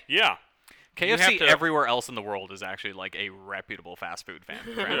 Oh, do they? Yeah. You have KFC to- everywhere else in the world is actually like a reputable fast food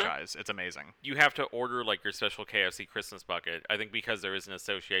franchise. It's amazing. You have to order like your special KFC Christmas bucket. I think because there is an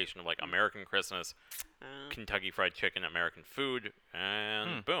association of like American Christmas, Kentucky Fried Chicken, American food,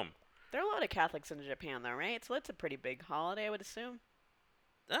 and boom. There are a lot of Catholics in Japan, though, right? So that's a pretty big holiday, I would assume.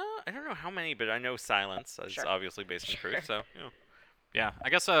 I don't know how many, but I know silence is Sure. obviously based on truth. So you know. Yeah, I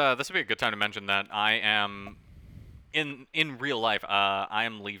guess this would be a good time to mention that I am in real life. I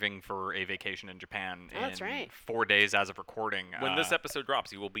am leaving for a vacation in Japan Oh, that's in right. 4 days as of recording. When this episode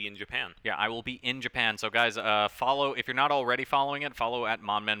drops, you will be in Japan. Yeah, I will be in Japan. So, guys, follow, if you're not already following it, follow at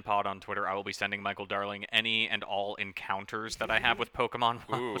MonMenPod on Twitter. I will be sending Michael Darling any and all encounters that I have with Pokemon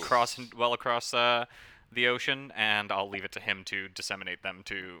Ooh. across the ocean, and I'll leave it to him to disseminate them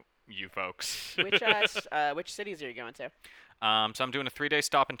to you folks. Which cities are you going to? So I'm doing a 3-day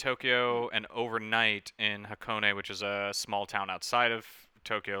stop in Tokyo and overnight in Hakone, which is a small town outside of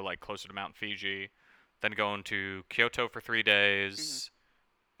Tokyo, like closer to Mount Fiji. Then going to Kyoto for 3 days,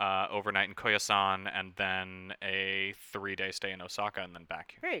 overnight in Koyasan, and then a 3-day stay in Osaka, and then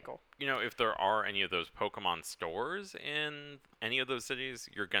back here. Very cool. You know, if there are any of those Pokemon stores in any of those cities,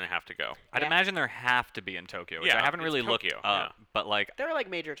 you're gonna have to go. I'd Yeah. imagine there have to be in Tokyo, which Yeah, I haven't it's really looked Tokyo, up. But like, There are like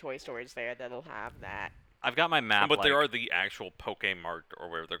major toy stores there that'll have that. I've got my map. But there like- are the actual Pokemart or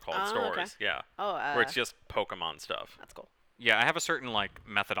whatever they're called Oh, stores. okay. Yeah. Oh, Where it's just Pokemon stuff. that's cool. Yeah, I have a certain like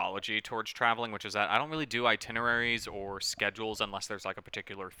methodology towards traveling, which is that I don't really do itineraries or schedules unless there's like a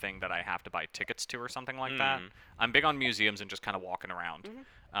particular thing that I have to buy tickets to or something like that. I'm big on museums and just kind of walking around.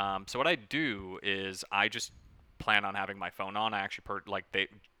 So what I do is I just plan on having my phone on. I actually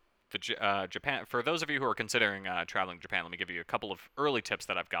Japan. For those of you who are considering traveling to Japan, let me give you a couple of early tips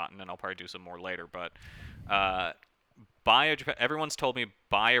that I've gotten, and I'll probably do some more later. But everyone's told me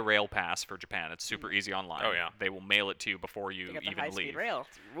buy a rail pass for Japan. It's super easy online. Oh, yeah. They will mail it to you before you They got the even high-speed leave. rail.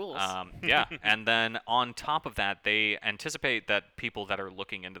 It's rules. Yeah, and then on top of that, they anticipate that people that are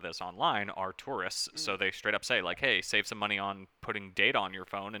looking into this online are tourists, so they straight up say like, "Hey, save some money on putting data on your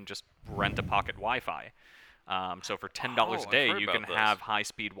phone and just rent a pocket Wi-Fi." So for $10 Oh, a day, I've heard you can about this. have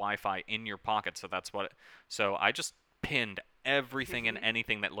high-speed Wi-Fi in your pocket. So that's what. So I just pinned everything and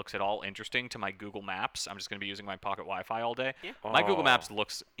anything that looks at all interesting to my Google Maps. I'm just going to be using my pocket Wi-Fi all day. Yeah. My Google Oh. Maps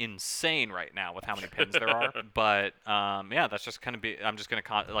looks insane right now with how many pins there are. But yeah, that's just going to be. I'm just going to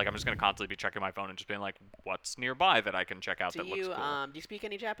constantly be checking my phone and just being like, what's nearby that I can check out do that looks you cool. do you speak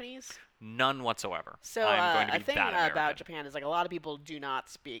any Japanese? None whatsoever. So I'm going to be a thing that about American. Japan is like a lot of people do not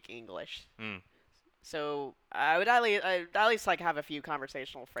speak English. Mm. So I would at least like have a few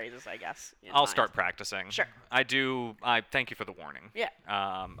conversational phrases, I guess. in I'll mind. start practicing. Sure. I thank you for the warning. Yeah.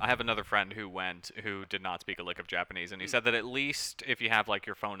 I have another friend who did not speak a lick of Japanese, and he said that at least if you have like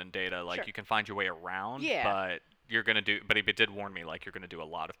your phone and data, like Sure. you can find your way around. Yeah. But he did warn me like you're gonna do a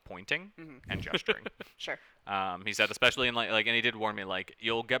lot of pointing and gesturing. Sure. He said especially in and he did warn me like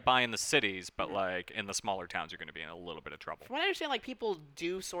you'll get by in the cities, but like in the smaller towns you're gonna be in a little bit of trouble. From what I understand, like people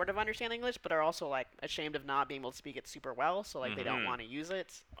do sort of understand English, but are also like ashamed of not being able to speak it super well, so like they don't want to use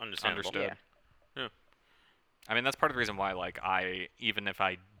it. Understandable. Understood. Yeah. Yeah. I mean that's part of the reason why like even if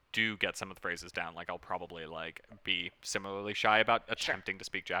I do get some of the phrases down, like I'll probably like be similarly shy about attempting to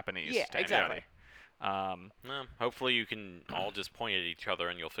speak Japanese. Yeah, to exactly. anybody. Well, hopefully you can all just point at each other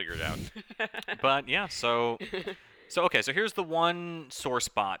and you'll figure it out. But yeah, so okay, so here's the one sore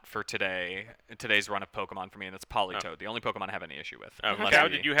spot for today's run of Pokemon for me, and it's Politoed, the only Pokemon I have any issue with. Unless Cow, you-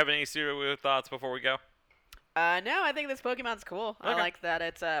 did you have any pseudo thoughts before we go? No, I think this Pokemon's cool. I Okay. like that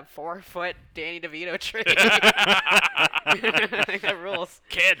it's a 4-foot Danny DeVito tree. I think that rules.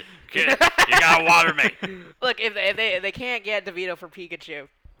 Kid, you gotta water me. Look, if they can't get DeVito for Pikachu,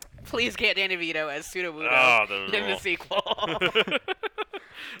 please get Danny DeVito as Sudowoodo Oh, the in the rule. sequel.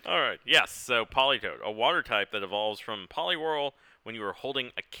 All right. Yes. So Politoed, a water type that evolves from Poliwhirl when you are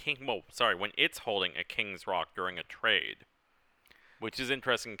holding a king. Well, sorry, when it's holding a King's Rock during a trade, which is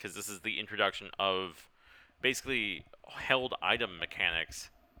interesting because this is the introduction of basically held item mechanics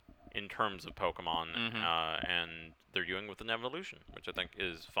in terms of Pokemon, and they're doing with an evolution, which I think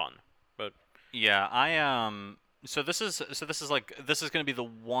is fun. But Yeah, this is like this is going to be the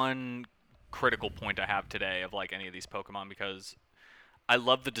one critical point I have today of like any of these Pokemon because I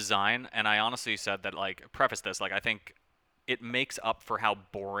love the design, and I honestly said that like preface this like I think it makes up for how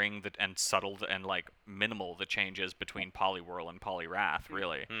boring and subtle and like minimal the changes between Poliwhirl and Poliwrath,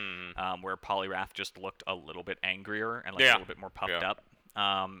 really. Where Poliwrath just looked a little bit angrier and like a Yeah. little bit more puffed Yeah. up.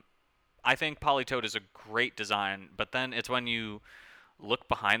 I think Politoed is a great design, but then it's when you look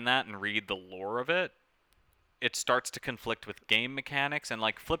behind that and read the lore of it, it starts to conflict with game mechanics, and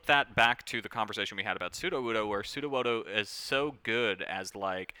like flip that back to the conversation we had about Sudowoodo, where Sudowoodo is so good as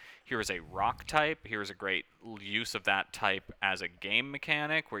like here is a rock type, here's a great use of that type as a game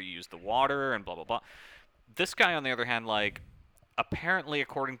mechanic where you use the water and blah blah blah. This guy, on the other hand, like apparently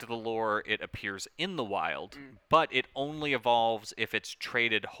according to the lore, it appears in the wild, but it only evolves if it's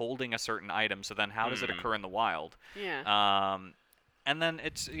traded holding a certain item. So then, how does it occur in the wild? Yeah. And then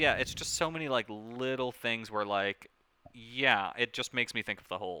it's just so many like little things where like it just makes me think of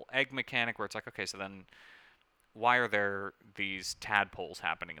the whole egg mechanic where it's like, okay, so then why are there these tadpoles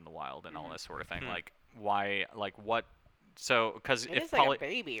happening in the wild and all this sort of thing? Like why, like what? So because It if is like a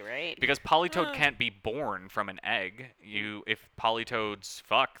baby, right? because Politoed can't be born from an egg, if Politoads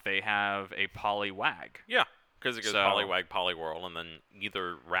fuck, they have a Poliwag. Yeah, because it goes So- Poliwag, Poliwhirl, and then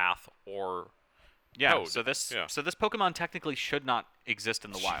either Wrath or Yeah, Toad. so this Yeah. Pokemon technically should not exist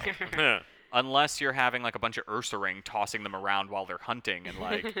in the wild. Unless you're having like a bunch of Ursaring tossing them around while they're hunting, and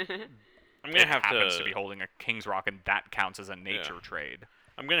like I'm gonna it have happens to. to be holding a King's Rock, and that counts as a nature trade.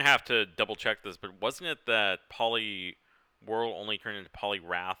 I'm gonna have to double check this, but wasn't it that Poliwhirl only turned into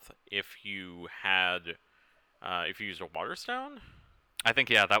Poliwrath if you had, if you used a Water Stone? I think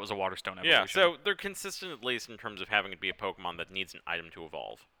that was a Waterstone evolution. Yeah, so they're consistent at least in terms of having it be a Pokemon that needs an item to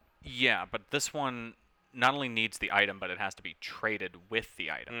evolve. yeah, but this one not only needs the item, but it has to be traded with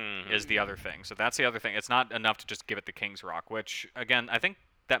the item. Is the other thing. So that's the other thing. It's not enough to just give it the King's Rock, which again I think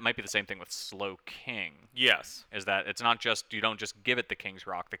that might be the same thing with Slowking. Yes. Is that it's not just you don't just give it the King's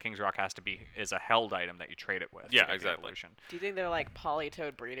Rock. The King's Rock has to be is a held item that you trade it with. Yeah, to get the exactly. evolution. Do you think they're like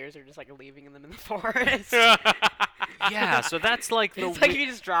Politoed breeders or just like leaving them in the forest? Yeah, so that's like the It's like you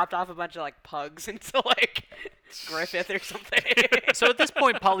just dropped off a bunch of like pugs into like Griffith or something. So at this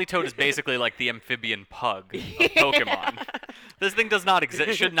point, Politoed is basically like the amphibian pug of Pokemon. This thing does not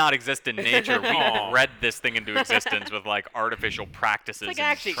exist. Should not exist in nature. We Aw. bred this thing into existence with like artificial practices It's like and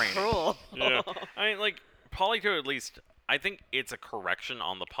actually training. cruel. Yeah. I mean, like, Politoed at least, I think it's a correction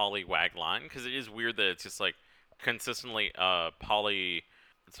on the Poliwag line, because it is weird that it's just, like, consistently a Polywog,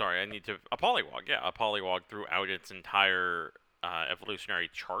 yeah, a Polywog throughout its entire evolutionary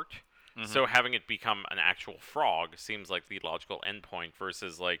chart. So having it become an actual frog seems like the logical endpoint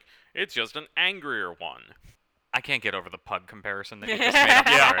versus, like, it's just an angrier one. I can't get over the pug comparison that you just made. I'm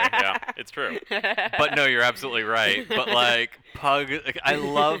sorry. Yeah, it's true. But no, you're absolutely right. But like I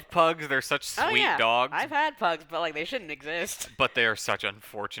love pugs. They're such sweet Oh yeah, dogs. I've had pugs, but like they shouldn't exist. But they are such Like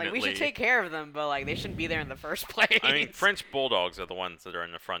unfortunately. we should take care of them, but like they shouldn't be there in the first place. I mean, French bulldogs are the ones that are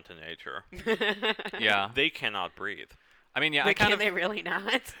in the front of nature. Yeah. They cannot breathe. I mean, yeah. But I kind can of. they really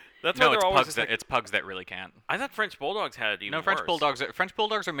not? That's No, why it's they're always pugs just that like, it's pugs that really can't. I thought French bulldogs had it even No, French worse.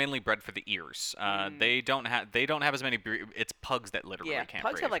 bulldogs are mainly bred for the ears. They don't have as many. It's pugs that literally Yeah, can't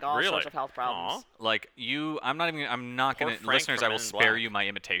pugs breathe. have like all Really? sorts of health problems. Like you, I'm not Poor gonna. Frank Listeners, from I will Men in spare Black. you my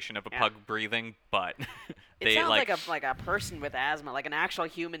imitation of a Yeah. pug breathing, but It they sounds like. like a person with asthma, like an actual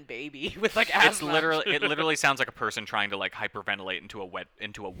human baby with like asthma. it literally sounds like a person trying to like hyperventilate into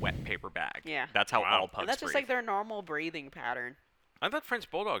a wet paper bag. Yeah. That's how Wow. all pugs And that's just breathe. like their normal breathing pattern. I thought French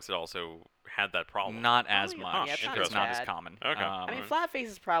bulldogs had also had that problem. Not as yeah. much. Yeah, it's not it's as not as bad. common. Okay. I mean, Alright. flat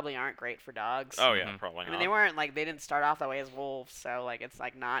faces probably aren't great for dogs. Oh yeah, probably I not. mean, they weren't like they didn't start off that way as wolves, so like it's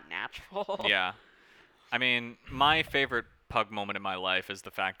like not natural. Yeah. I mean, my favorite pug moment in my life is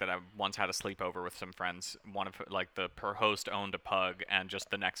the fact that I once had a sleepover with some friends. One of like the per host owned a pug, and just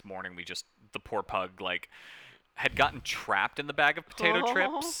the next morning the poor pug like had gotten trapped in the bag of potato Oh.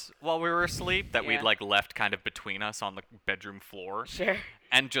 chips while we were asleep that we'd Yeah. like left kind of between us on the bedroom floor. Sure.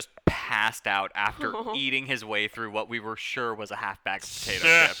 And just passed out after eating his way through what we were sure was a half bag of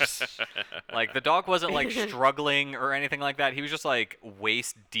potato chips. Like the dog wasn't like struggling or anything like that. He was just like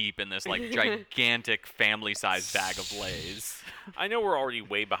waist deep in this like gigantic family-sized bag of Lay's. I know we're already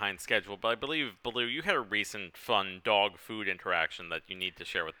way behind schedule, but I believe Baloo, you had a recent fun dog food interaction that you need to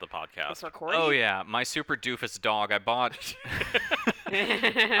share with the It's podcast. recording. Oh yeah, my super doofus dog. I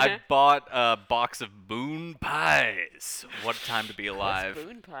bought a box of moon pies. What a time to be alive. What's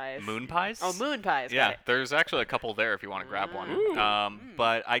moon pies? Moon pies? Oh, moon pies. got Yeah, it. there's actually a couple there if you want to grab one. Ooh.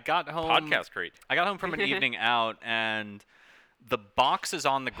 But I got home. Podcast treat. I got home from an evening out, and the box is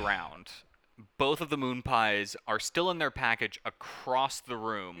on the ground, both of the moon pies are still in their package across the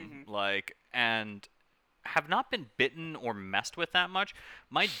room, like, and have not been bitten or messed with that much.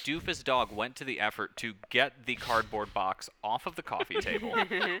 My doofus dog went to the effort to get the cardboard box off of the coffee table,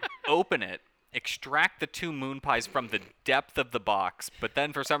 open it, extract the 2 moon pies from the depth of the box, but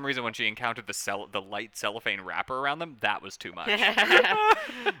then for some reason when she encountered the light cellophane wrapper around them, that was too much.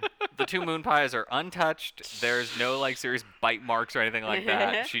 The 2 moon pies are untouched. There's no like serious bite marks or anything like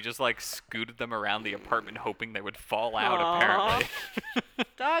that. She just like scooted them around the apartment hoping they would fall out, Aw. apparently.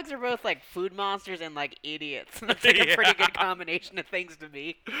 Dogs are both like food monsters and like idiots. That's like a pretty good combination of things to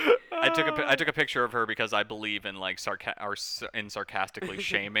be. I took a picture of her because I believe in like sarcastically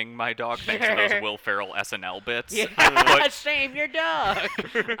shaming my dog thanks to those Will Ferrell SNL bits. Yeah, shame your dog.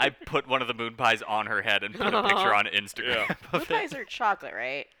 I put one of the moon pies on her head and put a picture on Instagram. Yeah. of Moon pies are chocolate,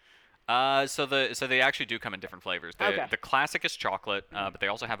 right? So they actually do come in different flavors. Okay. The classic is chocolate, but they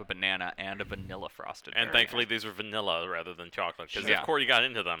also have a banana and a vanilla frosted. And variant. thankfully, these are vanilla rather than chocolate. Because Yeah. if Cordy got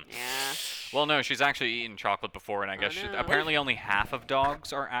into them, Yeah. Well, no, she's actually eaten chocolate before, and I guess no. apparently only half of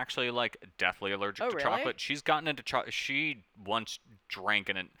dogs are actually like deathly allergic Oh, to really? chocolate. She's gotten into chocolate. She once drank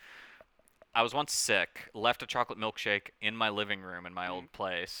and I was once sick, left a chocolate milkshake in my living room in my old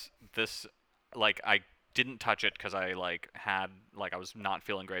place. This, like, I didn't touch it because I I was not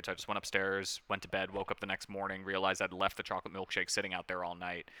feeling great, so I just went upstairs, went to bed, woke up the next morning, realized I'd left the chocolate milkshake sitting out there all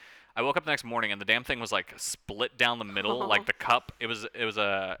night. I woke up the next morning and the damn thing was like split down the middle, like the cup. It was like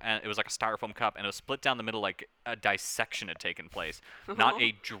a styrofoam cup, and it was split down the middle, like a dissection had taken place. Not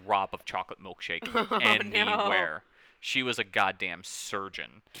a drop of chocolate milkshake anywhere. She was a goddamn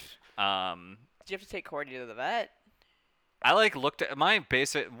surgeon. Did you have to take Cordy to the vet? I like looked at my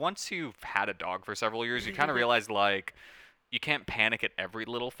basic. Once you've had a dog for several years, you kind of realize like you can't panic at every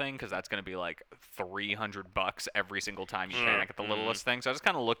little thing because that's going to be like $300 every single time you panic at the littlest thing. So I just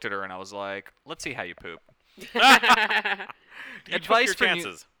kind of looked at her and I was like, "Let's see how you poop." you took your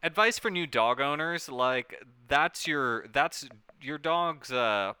chances. Advice for new dog owners: like that's your dog's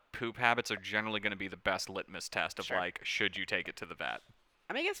poop habits are generally going to be the best litmus test of Sure. like should you take it to the vet.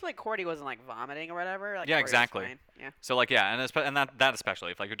 I mean, I guess like Cordy wasn't like vomiting or whatever. Like, Yeah, Cordy was exactly. fine. Yeah. So like yeah, and that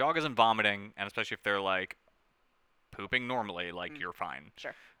especially if like your dog isn't vomiting, and especially if they're like pooping normally, like you're fine.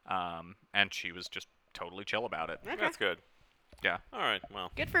 Sure. And she was just totally chill about it. Okay. That's good. Yeah. All right,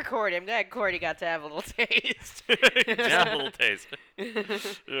 well. Good for Cordy. I'm glad Cordy got to have a little taste. Just a little taste.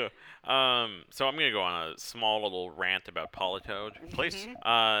 Yeah. So I'm gonna go on a small little rant about Politoed. Please.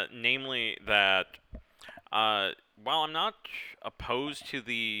 Namely that while I'm not opposed to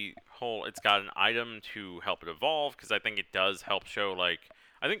the whole it's got an item to help it evolve, because I think it does help show, like,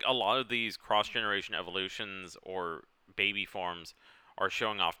 I think a lot of these cross-generation evolutions or baby forms are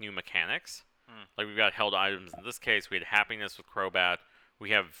showing off new mechanics. Like, we've got held items in this case, we had happiness with Crobat, we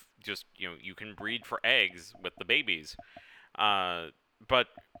have just, you can breed for eggs with the babies. But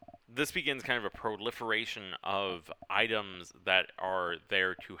this begins kind of a proliferation of items that are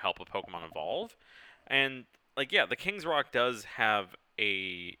there to help a Pokemon evolve. And, like, yeah, the King's Rock does have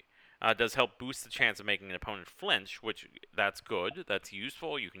does help boost the chance of making an opponent flinch, which that's good, that's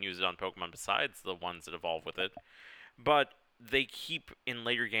useful. You can use it on Pokemon besides the ones that evolve with it. But they keep, in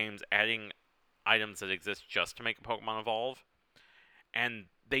later games, adding items that exist just to make a Pokemon evolve, and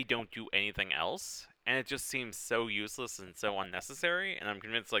they don't do anything else. And it just seems so useless and so unnecessary, and I'm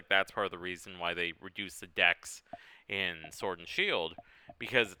convinced like that's part of the reason why they reduce the dex in Sword and Shield,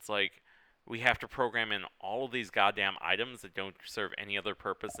 because it's like we have to program in all of these goddamn items that don't serve any other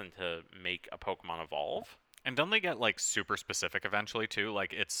purpose than to make a Pokemon evolve. And don't they get like super specific eventually too?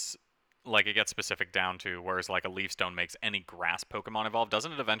 Like it's like it gets specific down to whereas like a Leaf Stone makes any grass Pokemon evolve.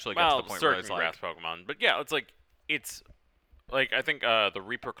 Doesn't it eventually get to the point where certain it's like grass Pokemon, but yeah, it's like I think the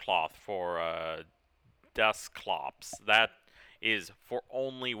Reaper Cloth for Dusclops, that is for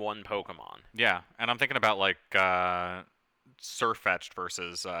only one Pokemon. yeah, and I'm thinking about like Surfetched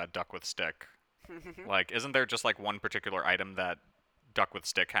versus Duck with Stick. Like, isn't there just like one particular item that Duck with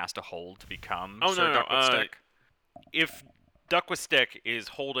Stick has to hold to become Sir Duck with Stick? If Duck with Stick is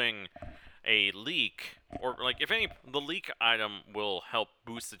holding a leak, or like if any, the leak item will help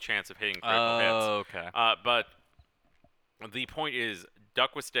boost the chance of hitting critical hits. Oh, okay. But the point is,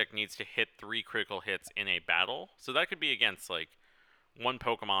 Duck with Stick needs to hit 3 critical hits in a battle. So that could be against like one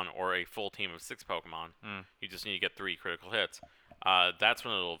Pokemon or a full team of 6 Pokemon. You just need to get 3 critical hits. That's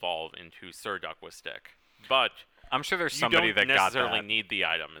when it'll evolve into Sir Duck with Stick. But I'm sure there's You somebody don't that got necessarily that. need the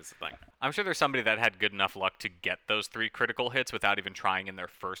item is the thing. I'm sure there's somebody that had good enough luck to get those 3 critical hits without even trying in their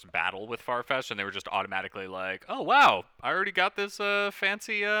first battle with Farfetch'd, and they were just automatically like, "Oh wow, I already got this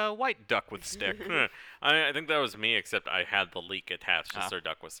fancy white duck with stick." I think that was me, except I had the leak attached to Ah. Sir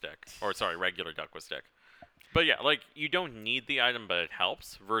Duck with Stick. Or, sorry, regular Duck with Stick. But yeah, like, you don't need the item, but it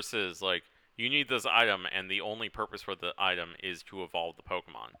helps, versus, like, you need this item, and the only purpose for the item is to evolve the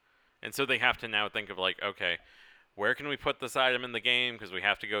Pokemon. And so they have to now think of, like, okay, where can we put this item in the game? Because we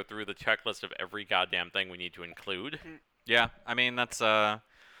have to go through the checklist of every goddamn thing we need to include. Yeah, I mean that's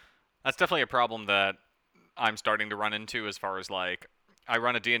definitely a problem that I'm starting to run into as far as like I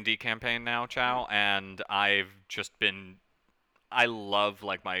run a D&D campaign now, Chow, and I love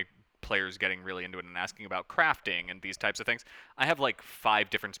like my players getting really into it and asking about crafting and these types of things. I have like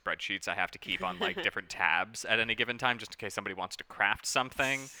 5 different spreadsheets I have to keep on like different tabs at any given time just in case somebody wants to craft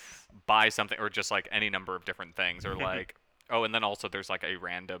something, buy something, or just like any number of different things, or like oh, and then also there's like a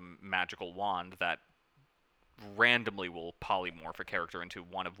random magical wand that randomly will polymorph a character into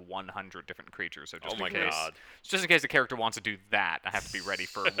one of 100 different creatures. So just Oh my in case, God. just in case the character wants to do that, I have to be ready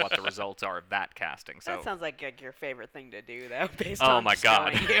for what the results are of that casting. So That sounds like your favorite thing to do, though, based Oh on my just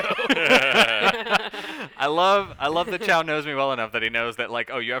God. knowing you. I love that Chow knows me well enough that he knows that like,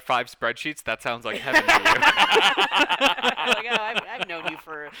 oh, you have 5 spreadsheets. That sounds like heaven to you. Like, oh, I've known you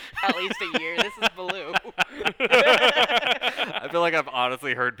for at least a year. This is Baloo. I feel like I've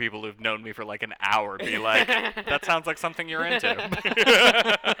honestly heard people who've known me for like an hour be like, that sounds like something you're into.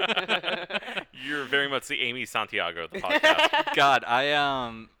 You're very much the Amy Santiago of the podcast. God, I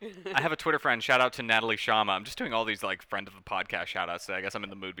have a Twitter friend. Shout out to Natalie Shama. I'm just doing all these like friend of the podcast shout outs today. I guess I'm in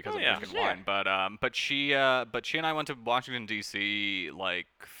the mood because Oh, of yeah. drinking Sure. wine. But she and I went to Washington D.C. like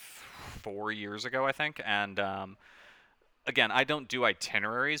 4 years ago, I think. And again, I don't do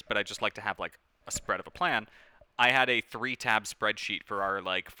itineraries, but I just like to have like a spread of a plan. I had a 3-tab spreadsheet for our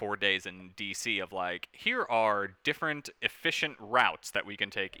like 4 days in DC of like, here are different efficient routes that we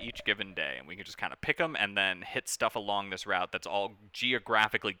can take each given day, and we can just kind of pick them and then hit stuff along this route that's all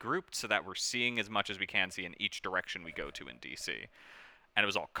geographically grouped so that we're seeing as much as we can see in each direction we go to in DC. And it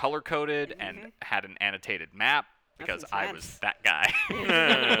was all color coded and had an annotated map because I was intense. that guy.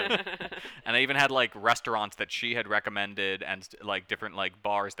 And I even had like restaurants that she had recommended and like different like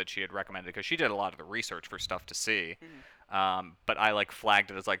bars that she had recommended because she did a lot of the research for stuff to see. But I like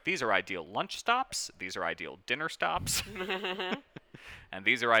flagged it as like, these are ideal lunch stops, these are ideal dinner stops, and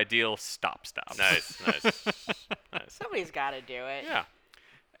these are ideal stop stops. Nice. Somebody's got to do it. Yeah.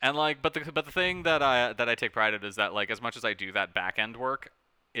 And like, but the thing that I take pride in is that like, as much as I do that back end work,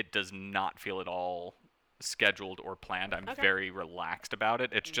 it does not feel at all scheduled or planned. I'm Okay. very relaxed about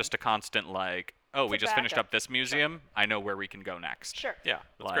it. It's just a constant like, oh, we It's a just finished backup. up this museum. I know where we can go next. Sure. Yeah,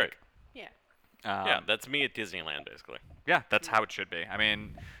 that's Like, great. Yeah. Yeah, that's me at Disneyland, basically. Yeah, that's how it should be. I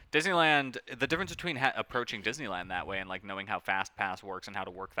mean, Disneyland, the difference between approaching Disneyland that way and like knowing how Fast Pass works and how to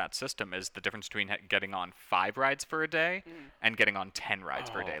work that system is the difference between getting on 5 rides for a day and getting on 10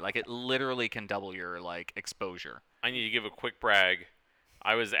 rides per day. Oh. Like it literally can double your like exposure. I need to give a quick brag.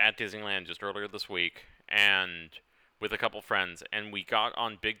 I was at Disneyland just earlier this week, and with a couple friends, and we got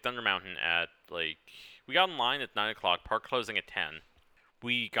on Big Thunder Mountain at we got in line at 9 o'clock, park closing at 10.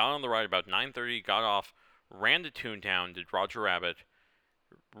 We got on the ride about 9:30, got off, ran to Toontown, did Roger Rabbit,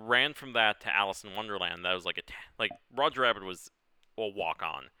 ran from that to Alice in Wonderland. That was Roger Rabbit was a walk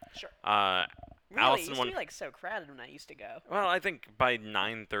on. Sure. Alice Really, it in used to Wonderland. be like so crowded when I used to go. Well, I think by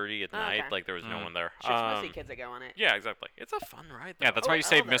 9:30 at Oh, night, okay. there was no one there. Sure, it's mostly kids that go on it. Yeah, exactly. It's a fun ride, though. Yeah, that's Oh, why you I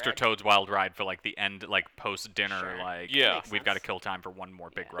save love that Mr. ride. Toad's Wild Ride for like the end, like post dinner, Sure. like Yeah. Makes we've got to sense. kill time for one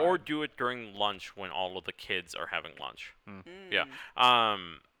more big Yeah. ride. Or do it during lunch when all of the kids are having lunch. Mm. Yeah.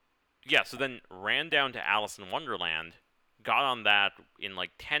 Yeah, so then ran down to Alice in Wonderland, got on that in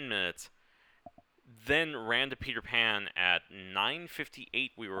like 10 minutes, then ran to Peter Pan at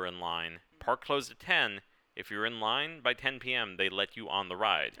 9:58 we were in line. Park closed at 10. If you're in line by 10 p.m., they let you on the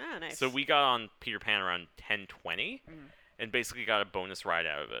ride. Oh, nice. So we got on Peter Pan around 10:20 and basically got a bonus ride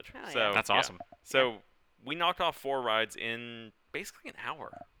out of it. Hell yeah. So That's yeah. awesome. So we knocked off 4 rides in basically an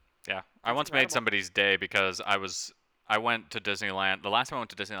hour. Yeah, I That's once made incredible. somebody's day because I went to Disneyland. The last time I went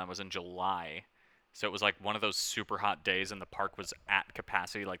to Disneyland was in July, so it was like one of those super hot days, and the park was at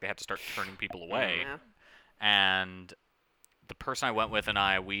capacity. Like they had to start turning people away. Yeah. And the person I went with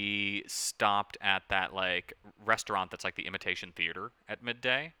and we stopped at that like restaurant that's like the Imitation Theater at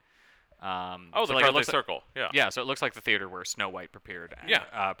midday. Oh, so, the like, it Carthay looks like- Circle. Yeah. Yeah, so it looks like the theater where Snow White premiered.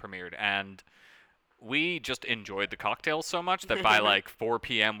 Yeah. Premiered, and we just enjoyed the cocktails so much that by like 4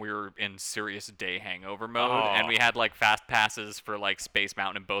 p.m. we were in serious day hangover mode, and we had like fast passes for like Space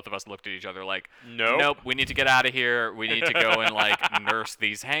Mountain, and both of us looked at each other like, Nope. we need to get out of here. We need to go and like nurse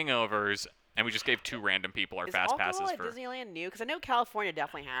these hangovers. And we just gave 2 random people our Is fast alcohol passes at for. Disneyland new? Because I know California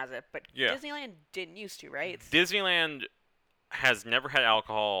definitely has it, but Yeah. Disneyland didn't used to, right? Disneyland has never had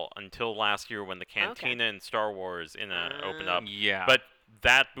alcohol until last year when the Cantina in Star Wars opened up. Yeah. But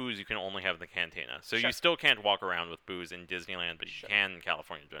that booze you can only have in the Cantina. So Sure. you still can't walk around with booze in Disneyland, but you can in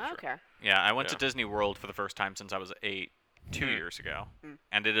California Adventure. Okay. Yeah, I went to Yeah. Disney World for the first time since I was 8, 2 Mm. years ago.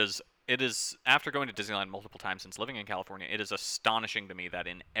 And it is after going to Disneyland multiple times since living in California, it is astonishing to me that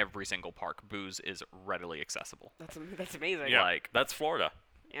in every single park booze is readily accessible. That's amazing. Yeah. Like That's Florida.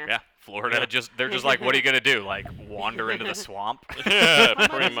 yeah, Florida Yeah. they're just like, what are you going to do? Like wander into the swamp? Yeah, How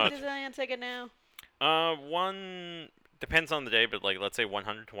pretty much much. is a Disneyland ticket now? One depends on the day, but like let's say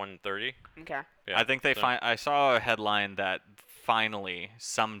 100 to 130. Okay. Yeah. I think they so- I saw a headline that finally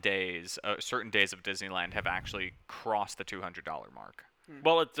some days, certain days of Disneyland have actually crossed the $200 mark.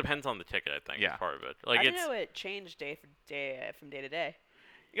 Well, it depends on the ticket, I think. Yeah. Is part of it. Like I didn't it's know it changed day from day to day.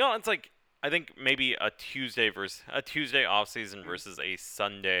 it's like I think maybe a Tuesday off season versus a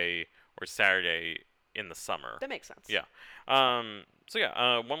Sunday or Saturday in the summer. That makes sense. Yeah.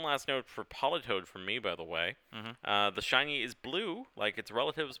 One last note for Politoed from me, by the way. Mhm. The shiny is blue, like its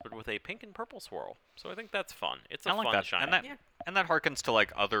relatives, but with a pink and purple swirl. So I think that's fun. It's a I like fun that. shiny. And that Yeah. and that harkens to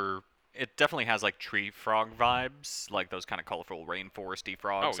like other. It definitely has like tree frog vibes, like those kind of colorful rainforesty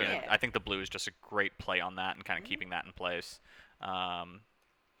frogs. Oh, and yeah. I think the blue is just a great play on that and kind of keeping that in place. I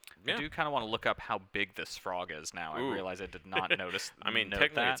Yeah. do kind of want to look up how big this frog is now. Ooh. I realize I did not notice. I mean, note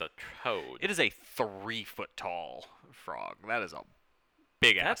technically that. it's a toad. It is a 3-foot tall frog. That is a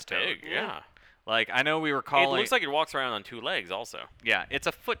big That's ass toad. big, yeah. Like I know we were It calling. looks like it walks around on 2 legs, also. Yeah, it's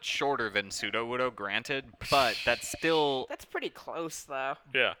a foot shorter than Sudowoodo, granted, but that's still. That's pretty close though.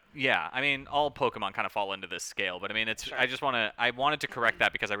 Yeah. Yeah, I mean, all Pokemon kind of fall into this scale, but I mean, it's. Sure. I wanted to correct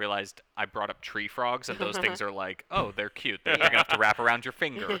that because I realized I brought up tree frogs, and those things are like, oh, they're cute. They're gonna have to wrap around your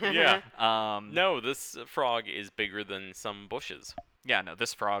finger. Yeah. Um. No, this frog is bigger than some bushes. Yeah, no,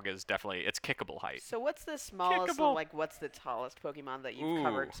 this frog is definitely it's kickable height. So what's the smallest? Kickable. And, like, what's the tallest Pokemon that you've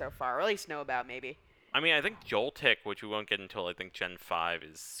covered Ooh. so far, or at least know about, maybe? I mean, I think Joltik, which we won't get until I think Gen 5,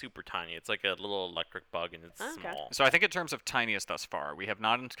 is super tiny. It's like a little electric bug, and it's Okay. small. So I think in terms of tiniest thus far, we have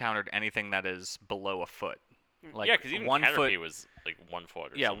not encountered anything that is below a foot. Like yeah, because even 1 Caterpie foot. was like 1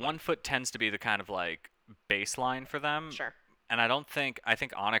 foot or Yeah, something. 1 foot tends to be the kind of like baseline for them. Sure. And I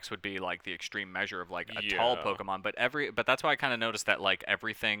think Onyx would be like the extreme measure of like a tall Yeah. Pokemon, but that's why I kind of noticed that like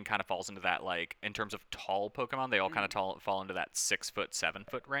everything kind of falls into that like in terms of tall Pokemon, they all kind of fall into that 6 foot, 7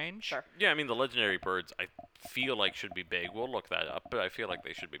 foot range. Sure. Yeah, I mean, the legendary birds, I feel like should be big. We'll look that up, but I feel like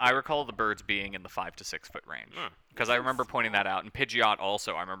they should be big. I recall the birds being in the 5 to 6 foot range Huh. because I remember pointing that out. And Pidgeot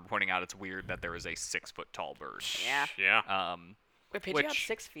also, I remember pointing out it's weird that there is a 6 foot tall bird. Yeah. Yeah. Wait, Pidgeot Which-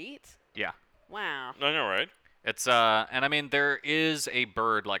 6 feet? Yeah. Wow. I know, right? It's and I mean there is a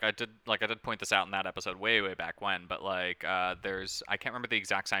bird like I did point this out in that episode way back when, but like there's I can't remember the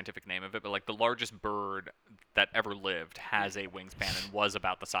exact scientific name of it, but like the largest bird that ever lived has a wingspan and was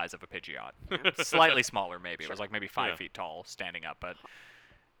about the size of a Pidgeot. Slightly smaller maybe. It was like maybe 5 Yeah. feet tall standing up, but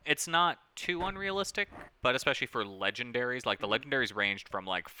it's not too unrealistic, but especially for legendaries, like the legendaries ranged from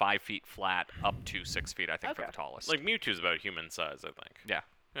like 5 feet flat up to 6 feet, I think, for Okay. the tallest. Like Mewtwo's about human size, I think. yeah.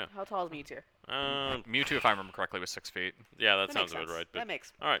 How tall is Mewtwo? Mewtwo, if I remember correctly, was 6 feet. Yeah, that That sounds makes about sense. right. But That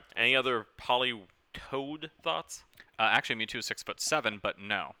makes. all right. Any other Politoed thoughts? Actually, Mewtwo is 6'7", but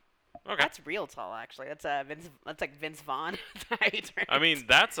no. Okay. That's real tall, actually. That's Vince. That's like Vince Vaughn height. I mean,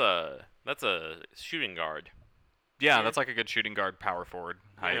 that's a shooting guard. Yeah, Yeah. that's like a good shooting guard, power forward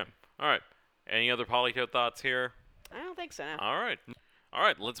height. Yeah. All right. Any other Politoed thoughts here? I don't think so. No. All right. All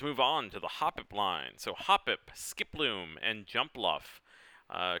right, let's move on to the Hoppip line. So Hoppip, Skiploom, and Jumpluff.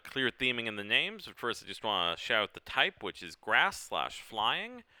 Clear theming in the names, but first I just want to shout the type, which is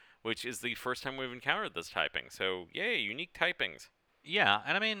grass/flying, which is the first time we've encountered this typing. So, yay, unique typings. Yeah,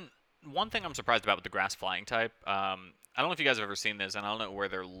 and I mean, one thing I'm surprised about with the grass flying type, I don't know if you guys have ever seen this, and I don't know where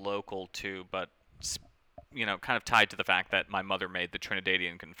they're local to, but kind of tied to the fact that my mother made the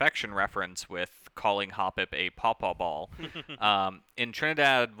Trinidadian confection reference with calling Hoppip a pawpaw ball. In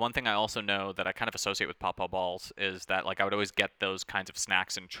Trinidad, one thing I also know that I kind of associate with pawpaw balls is that like I would always get those kinds of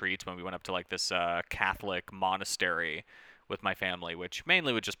snacks and treats when we went up to like this Catholic monastery with my family, which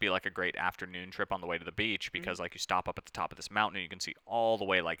mainly would just be like a great afternoon trip on the way to the beach because like you stop up at the top of this mountain and you can see all the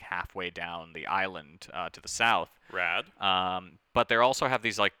way like halfway down the island to the south. Rad. But they also have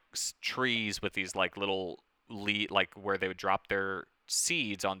these like trees with these like little like where they would drop their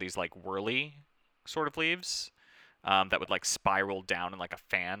seeds on these like whirly sort of leaves that would like spiral down in like a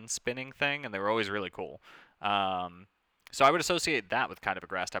fan spinning thing, and they were always really cool. So I would associate that with kind of a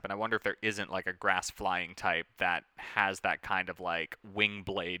grass type, and I wonder if there isn't like a grass flying type that has that kind of like wing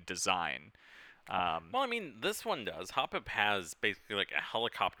blade design. Well, I mean, this one does. Hoppip has basically like a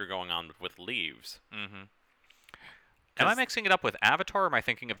helicopter going on with leaves. Mm-hmm. Am I mixing it up with Avatar, or am I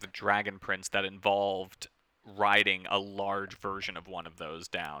thinking of the Dragon Prince that involved riding a large version of one of those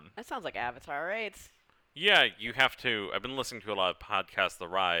down? That sounds like Avatar, right? Yeah, you have to. I've been listening to a lot of podcasts, The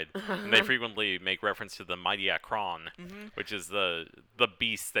Ride, and they frequently make reference to the mighty Akron, which is the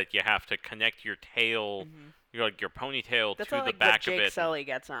beast that you have to connect your tail, your ponytail That's to what, the like, back what Jake of it. Sully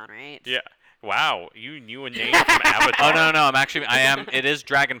gets on, right? Yeah. Wow, you knew a name from Avatar. Oh no, I am. It is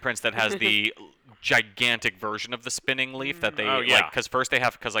Dragon Prince that has the gigantic version of the spinning leaf that they Oh, yeah. because first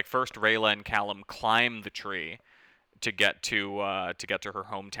Rayla and Callum climb the tree to get to her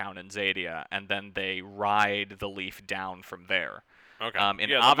hometown in Zadia, and then they ride the leaf down from there. Okay. In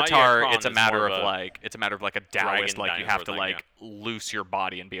Yeah, the Mighty Avatar, Akron it's a is matter more of of a like a Taoist, dragon like you have to dinosaur thing, like loose your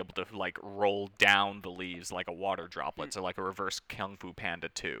body and be able to like roll down the leaves like a water droplet, so like a reverse Kung Fu Panda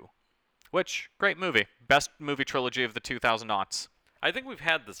 2. Which great movie, best movie trilogy of the 2000 aughts. I think we've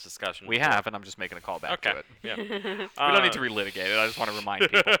had this discussion. We before. have, and I'm just making a call back Okay. to it. Yeah. We don't need to relitigate it. I just want to remind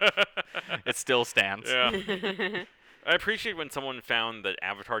people it still stands. Yeah. I appreciate when someone found that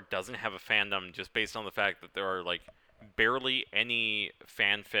Avatar doesn't have a fandom just based on the fact that there are like barely any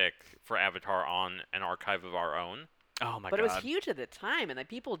fanfic for Avatar on an archive of our own. Oh my But god. it was huge at the time, and like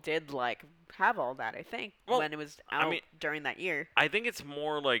people did like have all that. I think Well, when it was out I mean- during that year. I think it's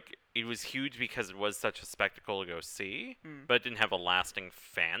more like it was huge because it was such a spectacle to go see, but it didn't have a lasting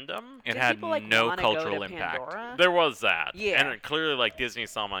fandom. It Did had people, like, no wanna go to cultural impact. Pandora? There was that. Yeah. And clearly like Disney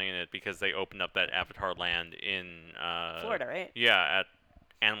saw money in it because they opened up that Avatar land in Florida, right? Yeah, at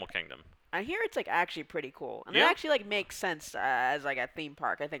Animal Kingdom. I hear it's like actually pretty cool, and Yeah. it actually like makes sense as like a theme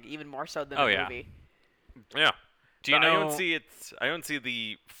park. I think even more so than Oh, a yeah. movie. Yeah. Do you But know? I don't see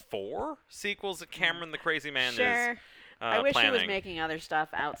the 4 sequels that Cameron the Crazy Man Sure. is I wish planning. he was making other stuff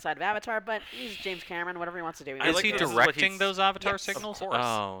outside of Avatar, but he's James Cameron. Whatever he wants to do. I Is like he that this is what directing he's- those Avatar Yes, of signals? course.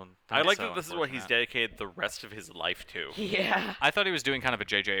 Oh, I that's like so that this is what he's unfortunate. dedicated the rest of his life to. Yeah. I thought he was doing kind of a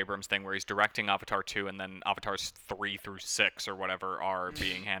J.J. Abrams thing where he's directing Avatar 2 and then Avatars 3 through 6 or whatever are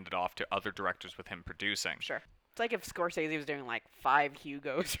being handed off to other directors with him producing. Sure. It's like if Scorsese was doing like 5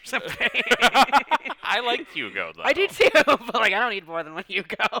 Hugos or something. I like Hugo though. I do too, but like I don't need more than one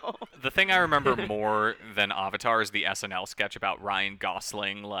Hugo. The thing I remember more than Avatar is the SNL sketch about Ryan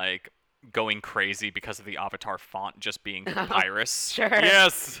Gosling like going crazy because of the Avatar font just being papyrus, Sure.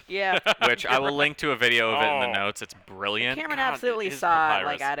 Yes. Yeah. which I will link to a video of it in the Oh. notes. It's brilliant. Cameron God, absolutely it is saw it papyrus.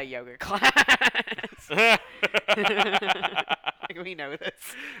 like at a yoga class. Like, we know this.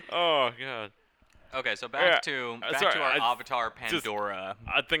 Oh god. Okay, so Yeah, back to sorry, our I- Avatar just- Pandora.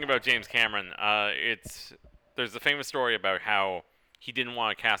 A thing about James Cameron. There's a famous story about how he didn't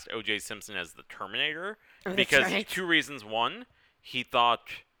want to cast O.J. Simpson as the Terminator Oh, that's because right. 2 reasons. One, he thought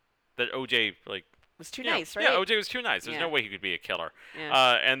that O.J. like It was too you know, nice, right? Yeah, O.J. was too nice. There's Yeah. no way he could be a killer.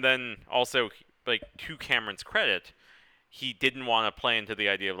 Yeah. And then also, like, to Cameron's credit, he didn't want to play into the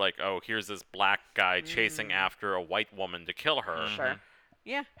idea of like, oh, here's this black guy chasing after a white woman to kill her. Sure.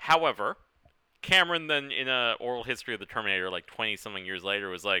 Yeah. However, Cameron then, in a oral history of the Terminator, like 20-something years later,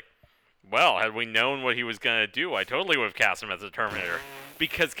 was like, well, had we known what he was going to do, I totally would have cast him as a Terminator.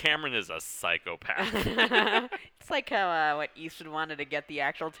 Because Cameron is a psychopath. It's like how what Eastwood wanted to get the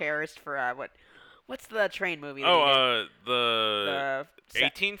actual terrorist for what's the train movie? that he Oh, did? the the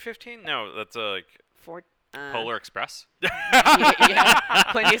 1815? No, that's like... Fort, Polar Express. yeah,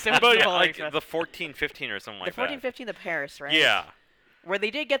 Clint Eastwood's But The yeah, Polar like Express. the 1415 or something The like 1415, the Paris, right? that. Yeah. Where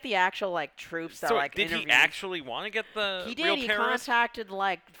they did get the actual like troops that So like did he intervened. actually want to get the He real did. He terrorist? contacted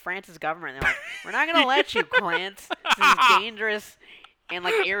like France's government. They're like, "We're not gonna let you, Clint. This is dangerous and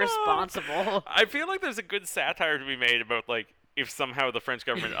like irresponsible." I feel like there's a good satire to be made about like if somehow the French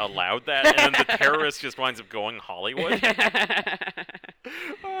government allowed that and then the terrorist just winds up going Hollywood.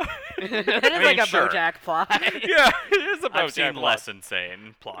 That is like a sure. BoJack plot. Yeah, it is about I've seen Jack less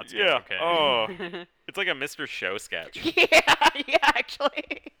insane plots. but Yeah. Okay. Oh, it's like a Mr. Show sketch. yeah,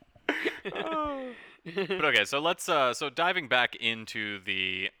 actually. But okay, so let's so diving back into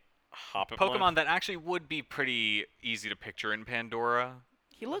the Hop Pokemon that actually would be pretty easy to picture in Pandora.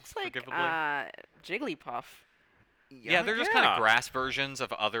 He looks like Forgivably. Jigglypuff. Yeah, they're just kind Yeah. of grass versions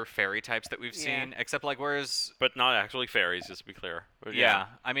of other fairy types that we've Yeah. seen, except like whereas But not actually fairies, just to be clear. But yeah,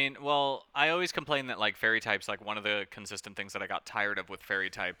 I mean, well, I always complain that like fairy types, like one of the consistent things that I got tired of with fairy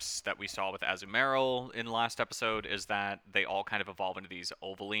types that we saw with Azumarill in the last episode is that they all kind of evolve into these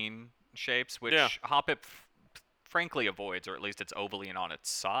ovaline shapes, which Yeah. Hoppip frankly avoids, or at least it's ovaline on its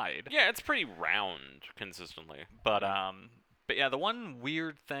side. Yeah, it's pretty round consistently. But yeah, the one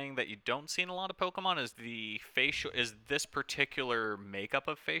weird thing that you don't see in a lot of Pokemon is this particular makeup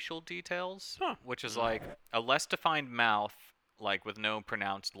of facial details, Huh. which is like a less defined mouth, like with no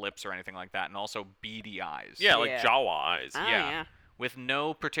pronounced lips or anything like that, and also beady eyes. Yeah, like Yeah. Jawa eyes. Oh, Yeah. yeah. With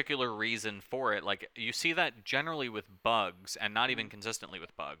no particular reason for it. Like you see that generally with bugs, and not even consistently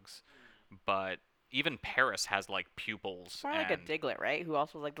with bugs. But even Paris has like pupils. More like a and- Diglett, right? Who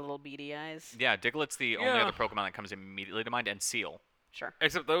also has like the little beady eyes. Yeah, Diglett's the only Yeah. other Pokemon that comes immediately to mind, and Seal. Sure.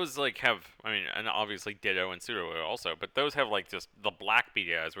 Except those like have, I mean, and obviously Ditto and Pseudo also, but those have like just the black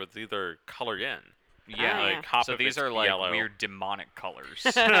beady eyes where it's either colored in. Yeah, yeah. Like Hoppip, so these it's are like yellow. weird demonic colors.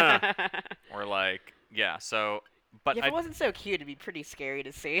 Yeah, Or like, yeah, so but if I, it wasn't so cute, it'd be pretty scary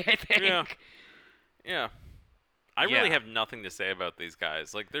to see, I think. Yeah. Yeah. I really Yeah. have nothing to say about these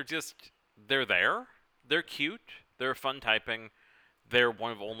guys. Like they're there. They're cute. They're fun typing. They're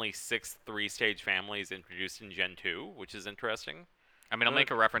one of only 6 3-stage families introduced in Gen 2, which is interesting. I mean, I'll make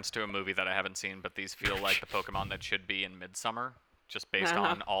a reference to a movie that I haven't seen, but these feel like the Pokemon that should be in Midsummer, just based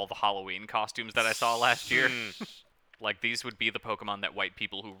on all the Halloween costumes that I saw last year. Like these would be the Pokemon that white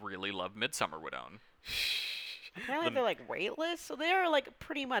people who really love Midsummer would own. Apparently they're like weightless, so they're like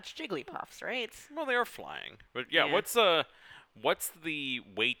pretty much Jigglypuffs, right? Well, they are flying. But yeah, Yeah. what's the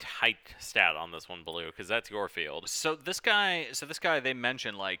weight height stat on this one, Baloo? Because that's your field. So this guy, they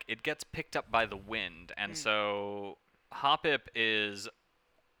mentioned like it gets picked up by the wind, and so Hoppip is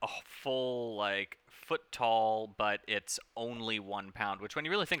a full like foot tall, but it's only 1 pound. Which, when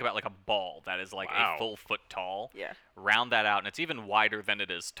you really think about like a ball that is like Wow. a full foot tall, Yeah. round that out, and it's even wider than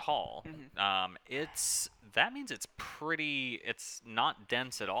it is tall. Mm-hmm. That means it's not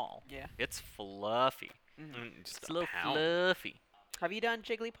dense at all. Yeah. It's fluffy. Just It's a a little pound. fluffy. Have you done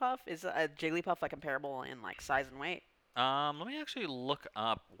Jigglypuff? Is a Jigglypuff like comparable in like size and weight? Let me actually look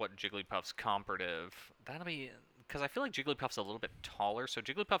up what Jigglypuff's comparative. That'll be because I feel like Jigglypuff's a little bit taller, so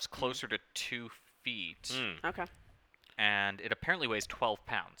Jigglypuff's closer to 2 feet, Mm. Okay. and it apparently weighs 12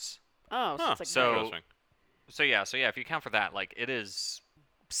 pounds. Oh, so Huh. it's like So- Interesting. So yeah, if you count for that, like it is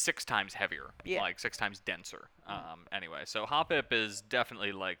 6 times heavier, Yeah. like 6 times denser. Anyway, so Hoppip is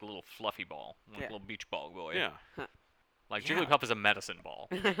definitely like a little fluffy ball, like Yeah. a little beach ball boy. Yeah. Like Yeah. Jigglypuff is a medicine ball.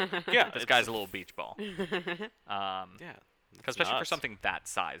 Yeah. This it's guy's a little beach ball. Yeah. it's Especially for nuts. something that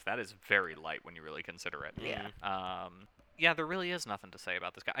size, that is very light when you really consider it. Yeah. Yeah, there really is nothing to say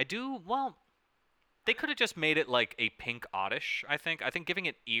about this guy. Well, they could have just made it like a pink oddish, I think. I think giving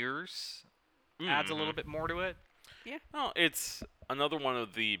it ears adds a little bit more to it. Well, it's another one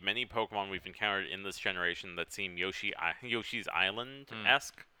of the many Pokemon we've encountered in this generation that seem Yoshi's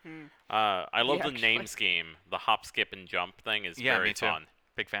Island-esque. I love Yeah, the name actually. scheme. The hop, skip, and jump thing is Yeah, very me too. fun.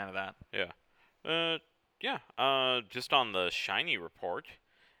 Big fan of that. Just on the shiny report,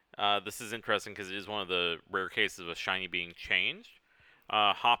 this is interesting because it is one of the rare cases of a shiny being changed.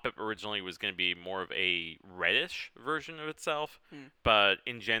 Hoppip originally was going to be more of a reddish version of itself, but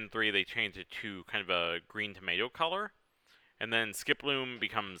in Gen 3 they changed it to kind of a green tomato color. And then Skiploom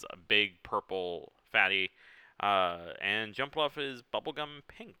becomes a big purple fatty, and Jumpluff is bubblegum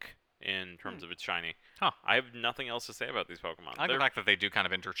pink in terms of its shiny. Huh. I have nothing else to say about these Pokemon. I like They're- the fact that they do kind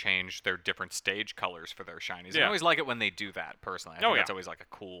of interchange their different stage colors for their shinies. I Yeah. always like it when they do that, personally. I Oh, think yeah. that's always like a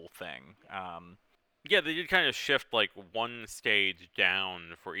cool thing. Yeah, they did kind of shift like one stage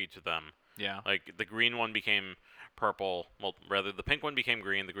down for each of them. Yeah. Like the green one became purple. Well, rather the pink one became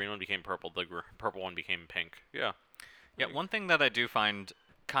green. The green one became purple. The purple one became pink. Yeah. Yeah, one thing that I do find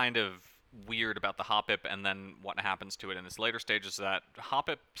kind of weird about the Hoppip and then what happens to it in its later stages is that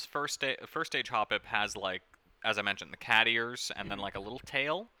Hoppip's first stage Hoppip has like, as I mentioned, the cat ears and then like a little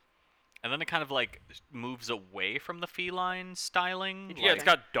tail. And then it kind of like moves away from the feline styling. Yeah, it's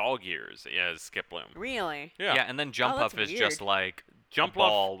Okay. got dog ears as Skiploom. Really? Yeah. Yeah, and then Oh, Jumpluff that's is just weird. like a Jumpluff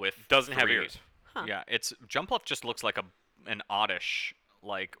ball with doesn't have 3 ears. Huh. Yeah, it's Jumpluff just looks like an oddish,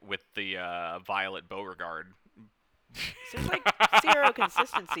 like with the Violet Beauregard. Seems like zero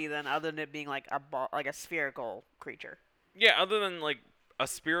consistency then, other than it being like a ball, like a spherical creature. Yeah, other than like a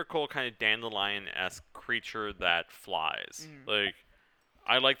spherical kind of dandelion-esque creature that flies. Like,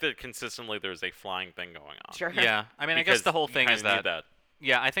 I like that consistently there's a flying thing going on. Sure. Yeah, I mean, I guess Because the whole you thing kinda is need that.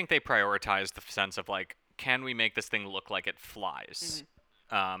 Yeah, I think they prioritize the sense of like, can we make this thing look like it flies?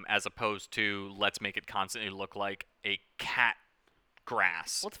 as opposed to let's make it constantly look like a cat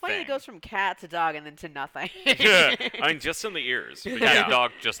grass. Well, it's funny thing. it goes from cat to dog and then to nothing. Yeah, I mean, just in the ears. But Cat yeah. and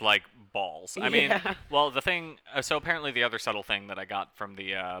dog just like balls. I mean, Yeah. well, the thing. So apparently, the other subtle thing that I got from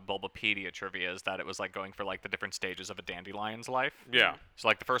the Bulbapedia trivia is that it was like going for like the different stages of a dandelion's life. Yeah. So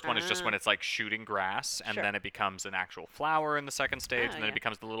like the first one is just when Ah. it's like shooting grass, and Sure. then it becomes an actual flower in the second stage, Ah, and then yeah. it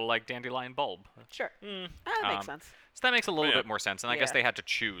becomes the little like dandelion bulb. Sure. Mm. That makes Um, sense. So that makes a little Yeah. bit more sense, and I guess Yeah. they had to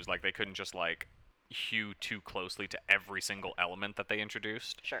choose. Like they couldn't just like hew too closely to every single element that they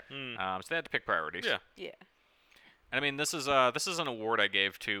introduced. Sure. Mm. So they had to pick priorities. Yeah. Yeah. And I mean, this is an award I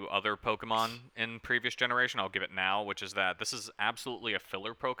gave to other Pokemon in previous generation. I'll give it now, which is that this is absolutely a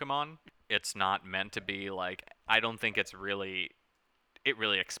filler Pokemon. It's not meant to be like. I don't think it's really. It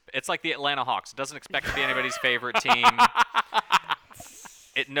really. It's like the Atlanta Hawks. It doesn't expect to be anybody's favorite team.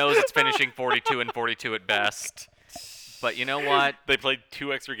 It knows it's finishing 42 and 42 at best. But you know what? They played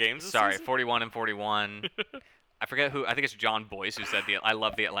 2 extra games. This Sorry, season? 41 and 41. I forget who. I think it's John Boyce who said I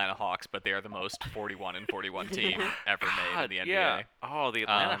love the Atlanta Hawks, but they are the most 41 and 41 team ever made God, in the NBA. yeah. Oh, the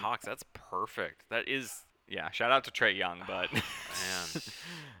Atlanta Um, Hawks. That's perfect. That is. Yeah, shout out to Trey Young, but Man.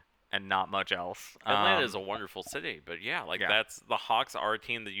 and not much else. Atlanta is a wonderful city, but yeah, like yeah. that's the Hawks are a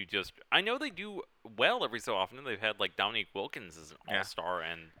team that you just. I know they do well every so often. They've had like Dominique Wilkins as an Yeah. All-Star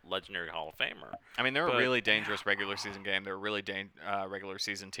and legendary Hall of Famer. I mean, they're a but- really dangerous regular season game. They're a really regular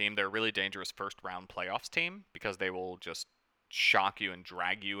season team. They're a really dangerous first round playoffs team because they will just shock you and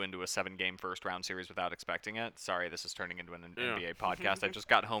drag you into a 7-game first round series without expecting it. Sorry, this is turning into an Yeah. NBA podcast. I just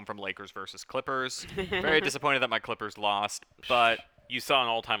got home from Lakers versus Clippers. Very disappointed that my Clippers lost, but You saw an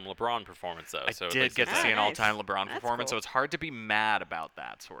all-time LeBron performance though. I so it did makes get to sense. see an nice. all-time LeBron That's performance, so cool. it's hard to be mad about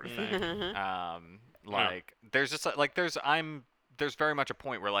that sort of thing. Like there's just like there's very much a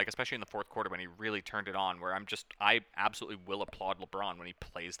point where like especially in the fourth quarter when he really turned it on, where I absolutely will applaud LeBron when he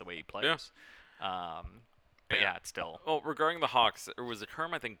plays the way he plays. But Yeah. yeah, it's still. Well, regarding the Hawks, there was a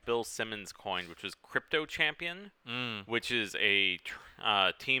term I think Bill Simmons coined, which was crypto champion, which is a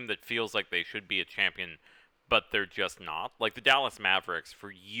team that feels like they should be a champion, but they're just not. Like the Dallas Mavericks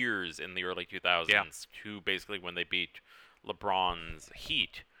for years in the early 2000s, to basically when they beat LeBron's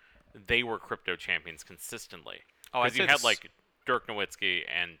Heat, they were crypto champions consistently. Oh, I'd Because you say had this- like Dirk Nowitzki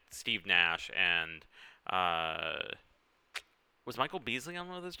and Steve Nash and was Michael Beasley on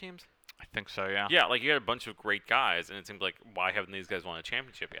one of those teams? I think so, yeah. Yeah, like you had a bunch of great guys, and it seemed like why haven't these guys won a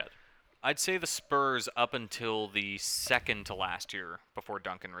championship yet? I'd say the Spurs up until the second to last year before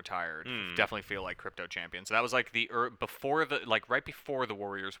Duncan retired definitely feel like crypto champions. That was like before the right before the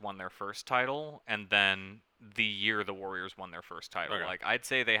Warriors won their first title, and then the year the Warriors won their first title. Okay. Like I'd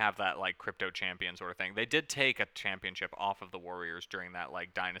say they have that like crypto champion sort of thing. They did take a championship off of the Warriors during that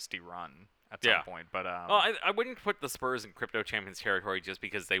like dynasty run at some Yeah. point, but Well, I wouldn't put the Spurs in crypto champions territory just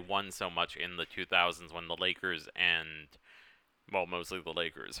because they won so much in the 2000s when the Lakers and, well, mostly the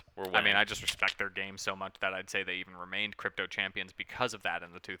Lakers were winning. I mean, I just respect their game so much that I'd say they even remained crypto champions because of that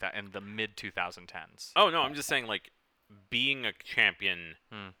in the mid 2010s. Oh, no, I'm just saying, like, being a champion,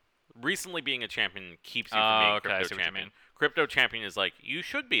 recently being a champion keeps you from being Oh, okay, I crypto see what you champion. mean. Crypto champion is like, you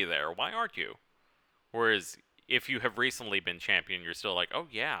should be there. Why aren't you? Whereas if you have recently been champion, you're still like, oh,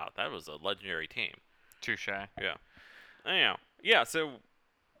 yeah, that was a legendary team. Touche. Yeah. Anyhow, yeah, so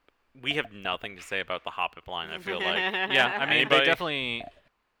we have nothing to say about the Hoppip line, I feel like. Yeah, I mean, Anybody?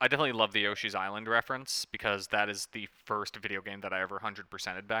 I definitely love the Yoshi's Island reference because that is the first video game that I ever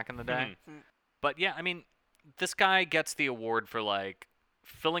 100%ed back in the day. But yeah, I mean, this guy gets the award for like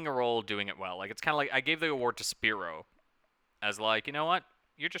filling a role, doing it well. Like it's kind of like I gave the award to Spiro as like, you know what?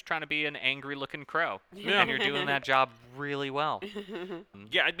 You're just trying to be an angry-looking crow, and you're doing that job really well.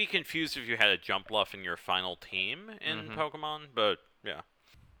 Yeah, I'd be confused if you had a Jumpluff in your final team in Pokemon, but yeah.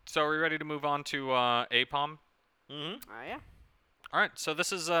 So are we ready to move on to Apom? Mm-hmm. Oh yeah. All right, so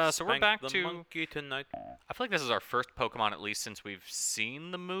this is so we're back the to. monkey tonight. I feel like this is our first Pokemon, at least since we've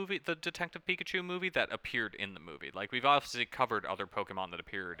seen the movie, the Detective Pikachu movie that appeared in the movie. Like we've obviously covered other Pokemon that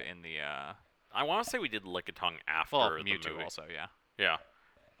appeared in the. I want to say we did Lickitung after Well, the Mewtwo movie. also, yeah. Yeah.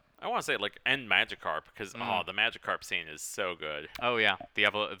 I want to say like and Magikarp because the Magikarp scene is so good. Oh yeah,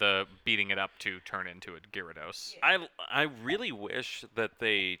 the beating it up to turn into a Gyarados. I really wish that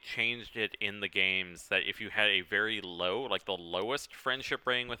they changed it in the games that if you had a very low, like the lowest friendship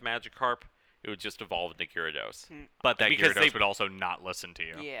rating with Magikarp, it would just evolve into Gyarados. But that Because Gyarados they- would also not listen to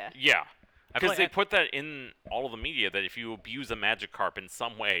you. Yeah. Yeah. I feel Because they like put that in all of the media that if you abuse a Magikarp in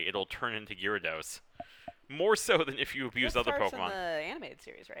some way, it'll turn into Gyarados. More so than if you abuse That other starts Pokemon. in the animated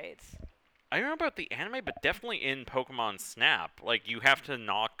series, right? I don't know about the anime, but definitely in Pokemon Snap. Like, you have to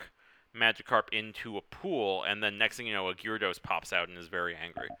knock Magikarp into a pool, and then next thing you know, a Gyarados pops out and is very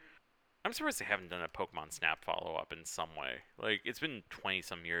angry. I'm surprised they haven't done a Pokemon Snap follow-up in some way. Like, it's been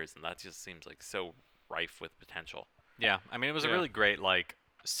 20-some years, and that just seems like so rife with potential. Yeah, I mean, it was a Yeah. really great, like,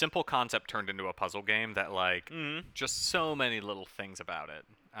 simple concept turned into a puzzle game that, like, Mm-hmm. just so many little things about it.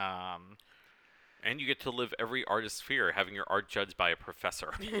 And you get to live every artist's fear, having your art judged by a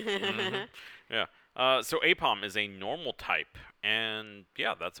professor. Mhm. Yeah. So Apom is a normal type, and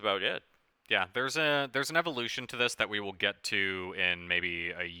yeah, that's about it. Yeah, there's an evolution to this that we will get to in maybe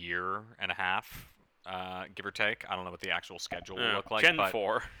a year and a half, give or take. I don't know what the actual schedule will look like. Gen but,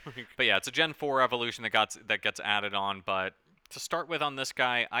 4. But yeah, it's a Gen 4 evolution that gets added on. But to start with on this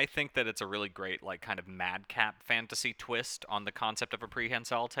guy, I think that it's a really great, like, kind of madcap fantasy twist on the concept of a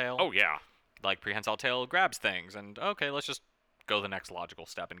prehensile tail. Oh, yeah. Like, prehensile tail grabs things, and okay, let's just go the next logical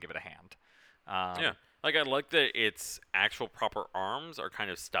step and give it a hand. Yeah. Like, I like that its actual proper arms are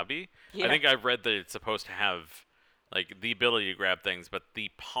kind of stubby. Yeah. I think I've read that it's supposed to have, like, the ability to grab things, but the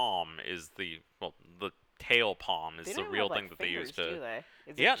palm is the tail palm is They the don't real have, thing like, that they use fingers, to... do they?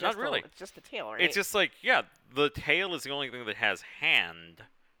 Is it Yeah, just not the- really. It's just the tail, right? It's just like, yeah, the tail is the only thing that has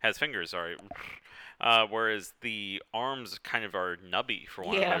fingers, sorry. Whereas the arms kind of are nubby, for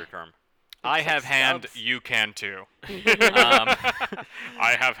want of a Yeah. better term. I It's like have hand, stubs. you can too.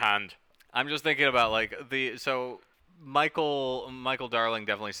 I have hand. I'm just thinking about Michael Darling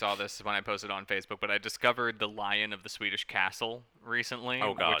definitely saw this when I posted on Facebook, but I discovered the Lion of the Swedish Castle recently,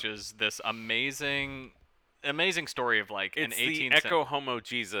 Oh, God. which is this amazing story of like It's an the 18th Echo Homo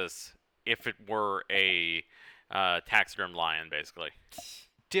Jesus if it were a taxiderm lion, basically.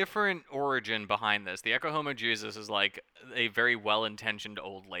 different origin behind this. The Echo Homo Jesus is like a very well-intentioned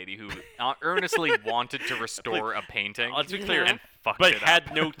old lady who earnestly wanted to restore a painting. Let's be clear, and fucked but it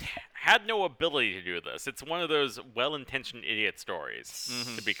had up. had no ability to do this. It's one of those well-intentioned idiot stories,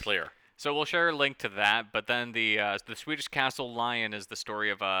 to be clear. So we'll share a link to that, but then the Swedish Castle Lion is the story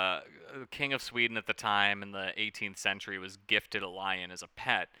of a king of Sweden at the time in the 18th century was gifted a lion as a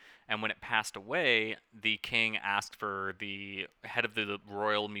pet, and when it passed away, the king asked for the head of the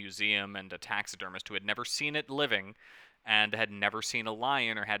royal museum and a taxidermist who had never seen it living and had never seen a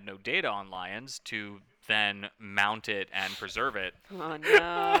lion or had no data on lions to then mount it and preserve it. Oh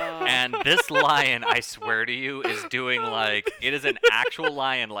no. And this lion, I swear to you, is doing like it is an actual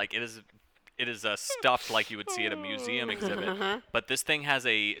lion, like it is stuffed like you would see at a museum exhibit. But this thing has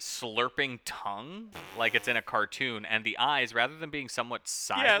a slurping tongue, like it's in a cartoon, and the eyes, rather than being somewhat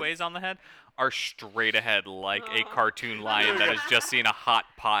sideways on the head, are straight ahead like a cartoon lion that has just seen a hot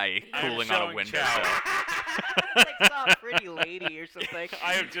pie cooling on a showing windowsill. Chow. It's like some pretty lady or something.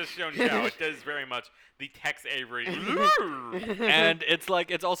 I have just shown Chow. It does very much the Tex Avery. And it's like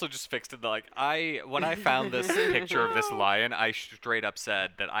it's also just fixed in the like when I found this picture of this lion, I straight up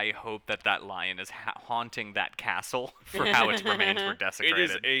said that I hope that lion is haunting that castle for how its remains were It desecrated.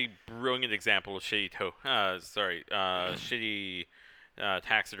 is a brilliant example of shitty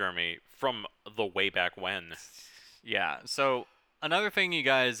taxidermy from the way back when. Yeah. So another thing, you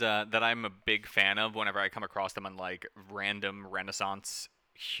guys, that I'm a big fan of whenever I come across them on like random Renaissance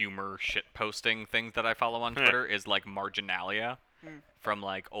humor shit posting things that I follow on Twitter is like marginalia from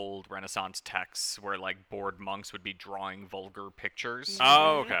like old Renaissance texts where like bored monks would be drawing vulgar pictures.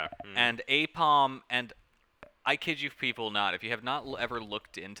 Oh, okay. And Apom, and I kid you people not, if you have not ever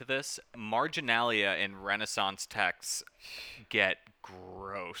looked into this, marginalia in Renaissance texts get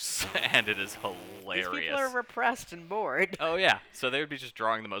gross, and it is These hilarious. people are repressed and bored. Oh yeah, so they would be just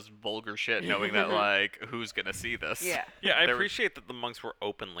drawing the most vulgar shit, knowing that like who's gonna see this? Yeah. Yeah, I There- appreciate that the monks were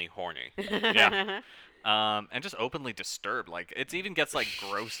openly horny. Yeah. And just openly disturbed. Like it even gets like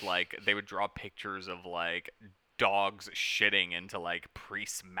gross. Like they would draw pictures of like dogs shitting into like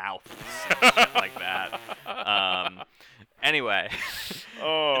priests' mouths, and shit like that. Anyway,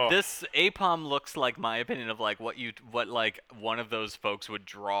 Oh, this Apom looks like my opinion of like what like one of those folks would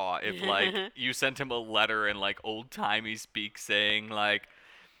draw if like you sent him a letter in like old timey speak saying like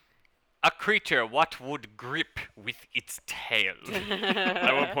a creature what would grip with its tail.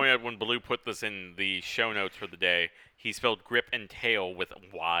 I want to point out when Baloo put this in the show notes for the day, he spelled grip and tail with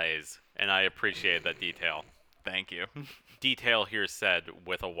Y's, and I appreciate that detail. Thank you. Detail here said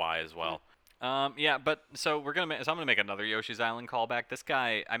with a Y as well. Yeah, but so I'm gonna make another Yoshi's Island callback. This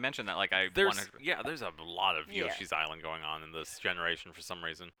guy, I mentioned that like I There's wanted. there's a lot of Yeah. Yoshi's Island going on in this generation for some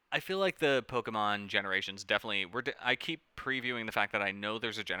reason. I feel like the Pokemon generations definitely. I keep previewing the fact that I know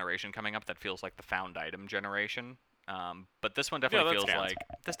there's a generation coming up that feels like the found item generation. But this one definitely that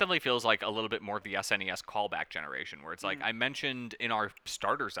stands. feels like a little bit more of the SNES callback generation, where it's like I mentioned in our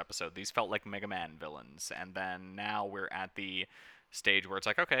starters episode, these felt like Mega Man villains, and then now we're at the stage where it's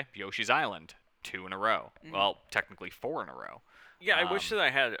like, okay, Yoshi's Island, 2 in a row. Well, technically 4 in a row. Yeah, I wish that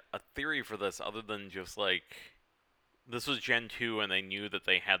I had a theory for this other than just like this was Gen 2 and they knew that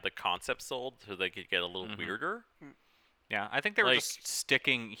they had the concept sold so they could get a little weirder. Yeah, I think they were Like- just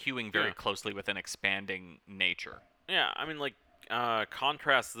hewing very closely with an expanding nature. Yeah, I mean, like,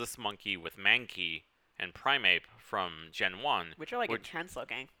 contrast this monkey with Mankey and Primeape from Gen 1. Which are like which- intense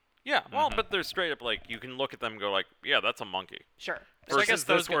looking. Yeah, well, but they're straight up like, you can look at them and go like, yeah, that's a monkey. Sure. So I Versus guess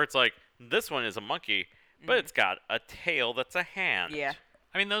those this where it's like, this one is a monkey, but it's got a tail that's a hand. Yeah.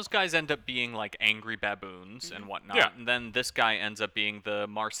 I mean, those guys end up being like angry baboons and whatnot, Yeah. and then this guy ends up being the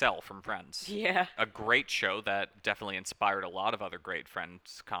Marcel from Friends. Yeah. A great show that definitely inspired a lot of other great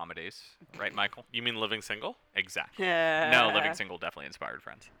Friends comedies, right, Michael? You mean Living Single? Exactly. No, Living Single definitely inspired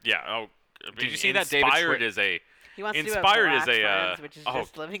Friends. Yeah. Oh, Did you see that David Inspired Schwi- is a He wants to do Inspired a is Black a, Friends, which is oh,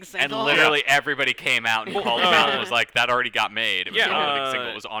 just living And single. literally everybody came out and called him out and was like, that already got made. It was Yeah, the only Living Single.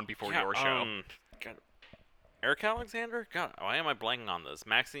 It was on before yeah, your show. God, Eric Alexander? God, why am I blanking on this?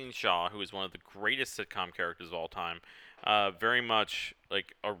 Maxine Shaw, who is one of the greatest sitcom characters of all time, very much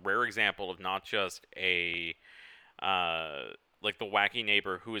like a rare example of not just a like the wacky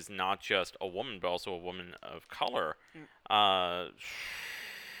neighbor who is not just a woman but also a woman of color.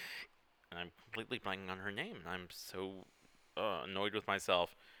 And I'm completely blanking on her name. I'm so annoyed with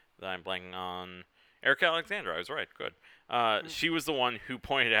myself that I'm blanking on Eric Alexander. I was right. Good. She was the one who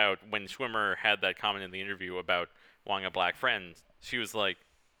pointed out when Schwimmer had that comment in the interview about wanting a black friend. She was like,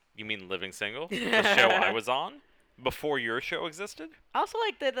 "You mean Living Single, the show I was on before your show existed?" I also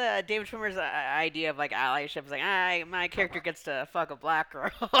like the David Schwimmer's idea of like allyship. It's like, my character gets to fuck a black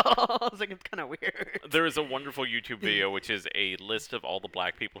girl. I was like, it's kind of weird. There is a wonderful YouTube video which is a list of all the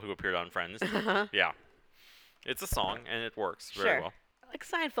black people who appeared on Friends. Yeah, it's a song and it works very Sure. well. Like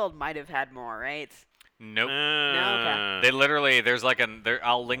Seinfeld might have had more, right? Nope. okay. They literally, there's like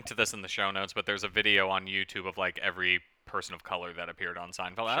I'll link to this in the show notes, but there's a video on YouTube of like every person of color that appeared on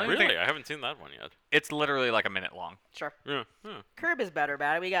Seinfeld. I don't even Really, think- I haven't seen that one yet. it's literally like a minute long. Sure. Yeah. Curb is better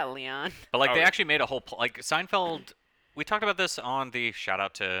about it. We got Leon. But like Oh, they yeah. actually made a whole like Seinfeld. We talked about this on the shout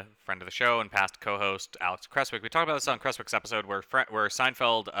out to friend of the show and past co-host Alex Creswick. We talked about this on Creswick's episode where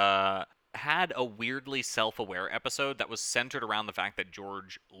Seinfeld had a weirdly self-aware episode that was centered around the fact that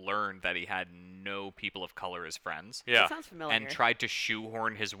George learned that he had no people of color as friends. Yeah. That sounds familiar. And tried to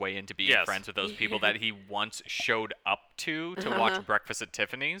shoehorn his way into being Yes. friends with those people that he once showed up to watch Breakfast at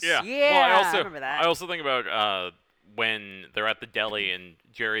Tiffany's. Yeah. Yeah, Well, I remember that. I also think about when they're at the deli and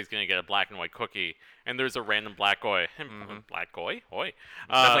Jerry's gonna get a black and white cookie, and there's a random black guy. Black guy? Oi.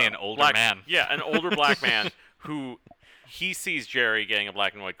 Definitely an older black- man. Yeah, an older black man who he sees Jerry getting a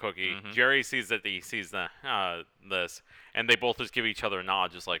black and white cookie. Jerry sees that he sees this, and they both just give each other a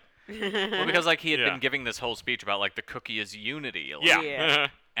nod, just like Well, because like he had Yeah. been giving this whole speech about like the cookie is unity. Like, yeah. Yeah.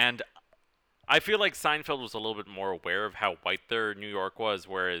 And I feel like Seinfeld was a little bit more aware of how white their New York was,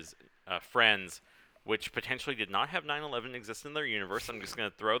 whereas Friends, which potentially did not have 9/11 exist in their universe, I'm just going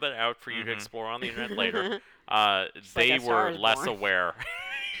to throw that out for you to explore on the internet later. like They A Star were is less Born. aware.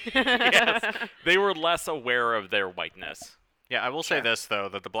 Yes, they were less aware of their whiteness. yeah, I will say Sure. this though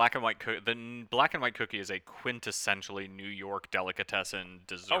that the black and white cookie is a quintessentially New York delicatessen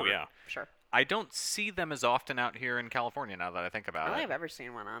dessert. Oh yeah, Sure. I don't see them as often out here in California now that I think I about don't think it. I've ever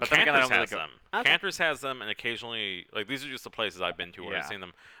seen one on. But then again, I Cantor's don't really has go- them. Okay. Cantor's has them, and occasionally, like these are just the places I've been to where I've Yeah. seen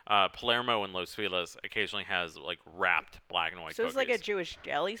them. Palermo and Los Feliz occasionally has like wrapped black and white So cookies. it's like a Jewish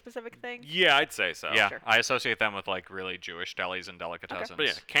deli specific thing. Yeah, I'd say so. Yeah, Sure. I associate them with like really Jewish delis and delicatessens. But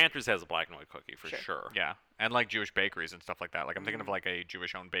yeah, Cantor's has a black and white cookie for Sure. sure. Yeah, and like Jewish bakeries and stuff like that. Like I'm thinking of Mm. like a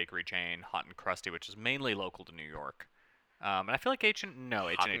Jewish-owned bakery chain, Hot and Crusty, which is mainly local to New York. And I feel like H&H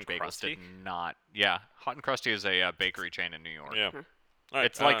Hot and Bagels Crusty? did not. Yeah, Hot and Crusty is a bakery chain in New York. Yeah. Mhm. All right,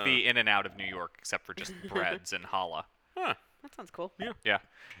 It's like the In and Out of New York, except for just breads and challah. Huh. That sounds cool. Yeah,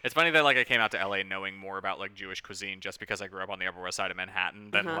 it's funny that like I came out to LA knowing more about like Jewish cuisine just because I grew up on the Upper West Side of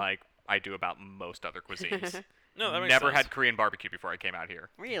Manhattan than like I do about most other cuisines. No, that makes Never sense. had Korean barbecue before I came out here.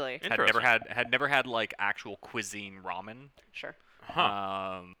 Really? Interesting. Had never had like actual cuisine ramen. Sure.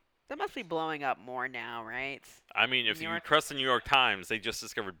 Huh. That must be blowing up more now, right? I mean, if New you York? trust the New York Times, they just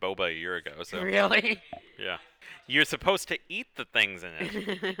discovered boba a year ago. So Really? yeah, you're supposed to eat the things in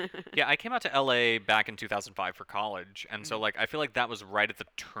it. Yeah, I came out to LA back in 2005 for college, and so like I feel like that was right at the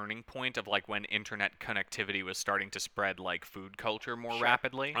turning point of like when internet connectivity was starting to spread like food culture more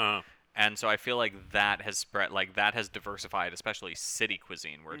rapidly. And so I feel like that has spread, like that has diversified, especially city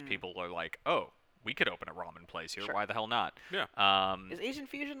cuisine, where people are like, oh, we could open a ramen place here. Sure. Why the hell not? Yeah. Is Asian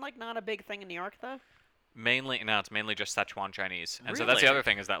fusion like not a big thing in New York though? It's mainly just Szechuan Chinese. And so that's the Really? other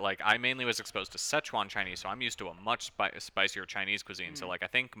thing is that, like, I mainly was exposed to Szechuan Chinese, so I'm used to a much spicier Chinese cuisine. So, like, I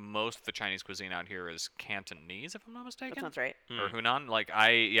think most of the Chinese cuisine out here is Cantonese, if I'm not mistaken. That sounds right. Or Hunan. Like,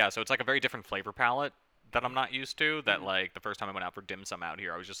 so it's like a very different flavor palette that I'm not used to. That, like, the first time I went out for dim sum out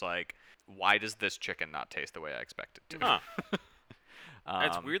here, I was just like, why does this chicken not taste the way I expect it to? Huh.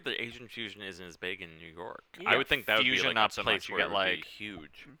 It's Um, weird that Asian fusion isn't as big in New York. Yeah. I would think that would be Fusion, like not a so place much. You where get, it would be like-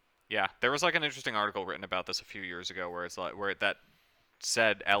 huge. Yeah, there was like an interesting article written about this a few years ago where it's like that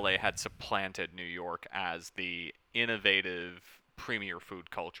said LA had supplanted New York as the innovative premier food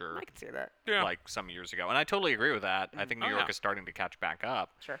culture I can see that. Yeah. like some years ago. And I totally agree with that. I think New Oh, York yeah. is starting to catch back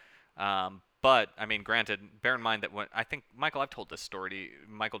up. Sure. But I mean, granted, bear in mind that I think Michael, I've told this story to you,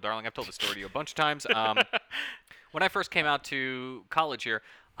 Michael Darling, I've told this story to you a bunch of times. When I first came out to college here,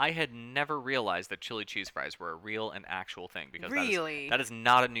 I had never realized that chili cheese fries were a real and actual thing because Really? that is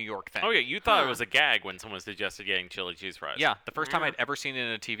not a New York thing. Oh yeah, you thought it Huh. was a gag when someone suggested getting chili cheese fries. Yeah, the first time Wow. I'd ever seen it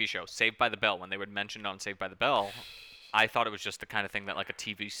in a TV show, Saved by the Bell, when they would mention it on Saved by the Bell, I thought it was just the kind of thing that like a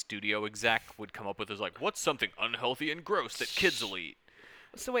TV studio exec would come up with as like, what's something unhealthy and gross that kids will eat?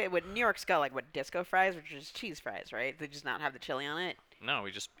 So wait, New York's got like what disco fries, which is cheese fries, right? They just not have the chili on it. No,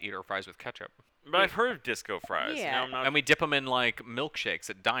 we just eat our fries with ketchup. But I've heard of disco fries. Yeah. Now I'm not. And we dip them in like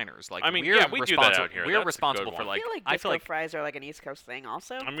milkshakes at diners. Like I mean, we're yeah, we do that out here. We're That's a responsible good for one. like I feel like disco like fries are like an East Coast thing,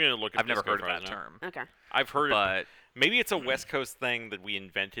 also. I'm gonna look at I've never disco heard of fries that now. term. Okay. I've heard it. But Maybe it's a West Coast thing that we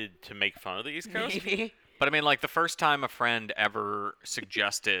invented to make fun of the East Coast. Maybe. But I mean, like the first time a friend ever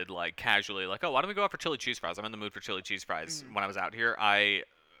suggested, like casually, like, "Oh, why don't we go out for chili cheese fries? I'm in the mood for chili cheese fries." When I was out here, I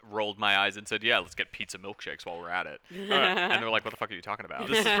rolled my eyes and said, "Yeah, let's get pizza milkshakes while we're at it." And they're like, "What the fuck are you talking about?"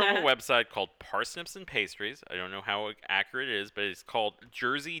 This is from a website called Parsnips and Pastries. I don't know how accurate it is, but it's called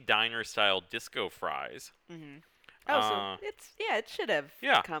Jersey Diner Style Disco Fries. Oh, Uh, so it should have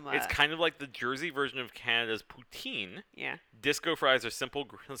Yeah, come it's kind of like the Jersey version of Canada's poutine. yeah. Disco fries are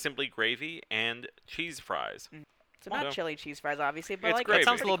simply gravy and cheese fries. So not Well, chili cheese fries, obviously, but it's like gravy. That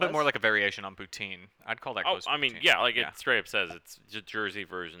sounds a pretty little bit close. more like a variation on poutine. I'd call that Oh, close to I mean, poutine. yeah, like it straight up says it's a Jersey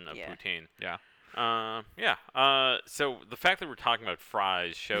version of Yeah. poutine. Yeah. So the fact that we're talking about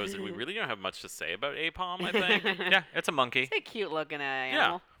fries shows that we really don't have much to say about Apom, I think. Yeah, it's a monkey. It's a cute looking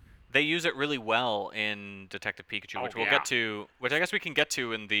animal. They use it really well in Detective Pikachu, Oh, which we'll yeah. get to, which I guess we can get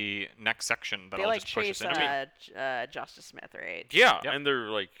to in the next section that They I'll like just push us chase into. Justice Smith, right? Yeah, Yep. and they're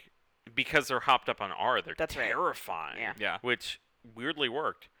like, because they're hopped up on R, they're That's right. terrifying. Yeah. Yeah. Which weirdly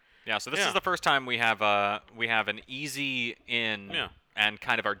worked. Yeah, so this Yeah. is the first time we have an easy in Yeah. and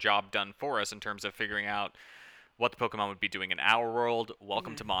kind of our job done for us in terms of figuring out what the Pokemon would be doing in our world.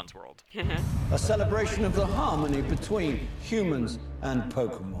 Welcome to Mon's world. A celebration of the harmony between humans and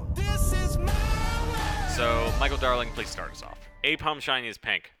Pokemon. So, Michael Darling, please start us off. Apom Shiny is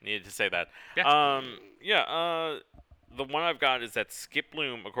pink. Needed to say that. Yeah. The one I've got is that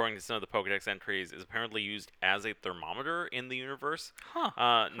Skiploom, according to some of the Pokedex entries, is apparently used as a thermometer in the universe.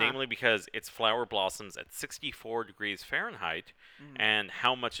 Namely because its flower blossoms at 64 degrees Fahrenheit, and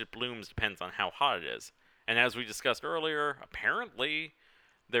how much it blooms depends on how hot it is. And as we discussed earlier, apparently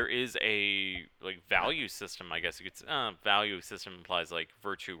there is a value system. I guess you could value system implies like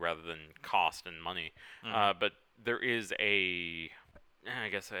virtue rather than cost and money. But there is I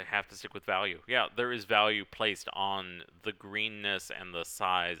guess I have to stick with value. Yeah, there is value placed on the greenness and the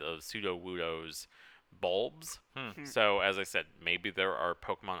size of Sudowoodo's bulbs. So, as I said, maybe there are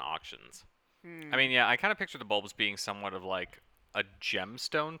Pokemon auctions. I mean, yeah, I kind of picture the bulbs being somewhat of like a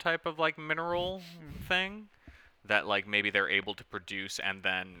gemstone type of like mineral thing that like maybe they're able to produce and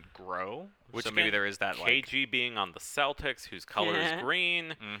then grow. Which so maybe again, there is that like KG being on the Celtics, whose color is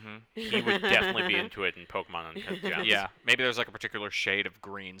green, Mhm. he would definitely be into it in Pokemon Uncut Gems. Yeah, maybe there's like a particular shade of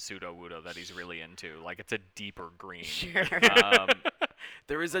green Sudowoodo that he's really into. Like it's a deeper green. Sure.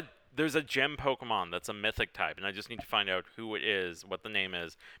 There's a gem Pokemon that's a mythic type, and I just need to find out who it is, what the name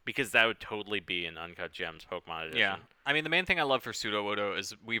is, because that would totally be an Uncut Gems Pokemon edition. Yeah. I mean, the main thing I love for Sudowoodo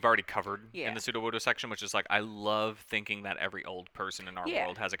is we've already covered Yeah. in the Sudowoodo section, which is like I love thinking that every old person in our Yeah.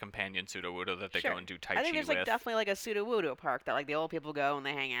 world has a companion Sudowoodo that they Sure. go and do Tai I Chi think there's with. like definitely like a Sudowoodo park that like the old people go and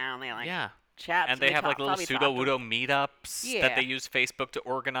they hang out and they like yeah. chat. And they have like little probably talk to them. Sudowoodo meetups that they Yeah. use Facebook to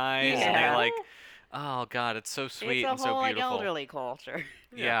organize. And Yeah. they like, oh god, it's so sweet It's a and whole so like beautiful. elderly culture.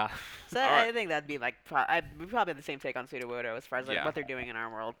 Yeah. So Alright. I think that'd be like we probably have the same take on Sudowoodo as far as like Yeah. what they're doing in our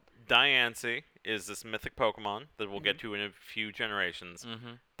world. Diancie is this mythic Pokemon that we'll get to in a few generations.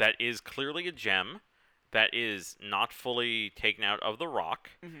 That is clearly a gem. That is not fully taken out of the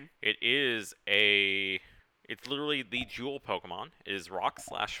rock. It is it's literally the jewel Pokemon. It is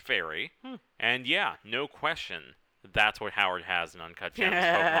rock/fairy. And yeah, no question, that's what Howard has in Uncut Gems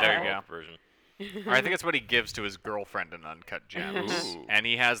Pokemon There you World go. version. Or I think it's what he gives to his girlfriend in Uncut Gems. Ooh. And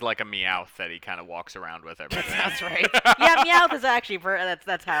he has like a Meowth that he kind of walks around with every day. That's right. Yeah, Meowth is actually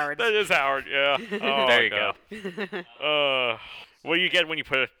that's Howard. That is Howard, yeah. Oh, There you God. What do you get when you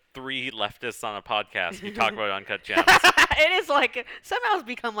put 3 leftists on a podcast? You talk about Uncut Gems. It is like somehow it's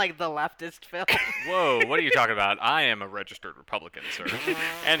become like the leftist film. Whoa, what are you talking about? I am a registered Republican, sir.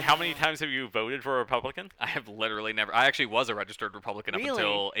 And how many times have you voted for a Republican? I have literally never. I actually was a registered Republican up Really?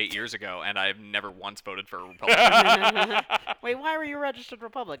 until 8 years ago, and I have never once voted for a Republican Wait, why were you a registered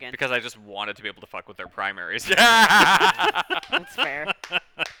Republican? because I just wanted to be able to fuck with their primaries. That's fair.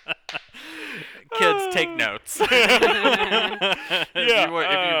 Kids, take notes. If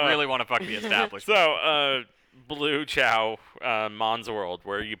you really want to fuck the establishment. So, Blue Chow, Mon's World,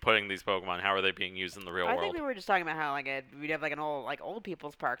 where are you putting these Pokemon? How are they being used in the real I world? think we were just talking about how we'd have like an old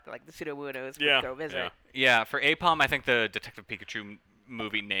people's park that like the Sudowoodos would Yeah, go visit. yeah. Yeah, for APOM, I think the Detective Pikachu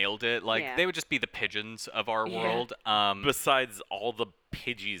movie nailed it. Like, Yeah. they would just be the pigeons of our Yeah. world. Besides all the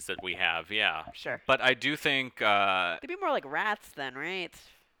Pidgeys that we have, yeah. Sure. But I do think They'd be more like rats then, right?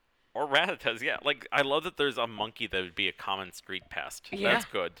 Or Rattatas, yeah. Like, I love that there's a monkey that would be a common street pest. Yeah. That's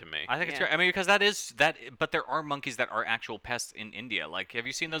good to me. I think it's Yeah. great. I mean, because that is that. But there are monkeys that are actual pests in India. Like, have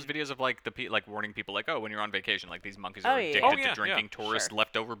you seen those videos of like like warning people like, oh, when you're on vacation, like these monkeys Oh, are yeah, yeah. addicted Oh, yeah, to drinking yeah. tourist Sure.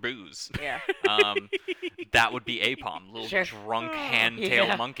 leftover booze. Yeah. That would be APOM, little Sure. drunk hand-tailed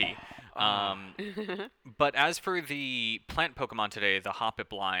Yeah. monkey. But as for the plant Pokemon today, the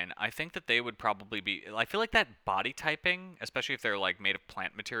Hoppip line, I think that they would probably be. I feel like that body typing, especially if they're like made of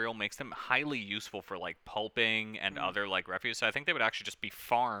plant material, makes them highly useful for like pulping and other like refuse. So I think they would actually just be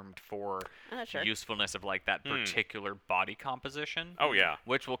farmed for Sure. usefulness of like that particular body composition. Oh, yeah.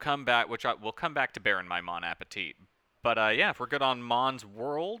 Which will come back. We'll come back to bear in my Mon Appetit. But yeah, if we're good on Mon's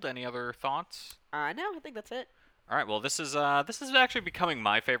World, any other thoughts? No, I think that's it. All right, well, this is actually becoming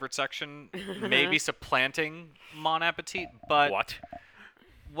my favorite section, maybe supplanting Mon Appetit, but What?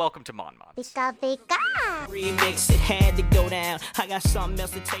 welcome to Mon Mods. Remix, it had to go down. I got something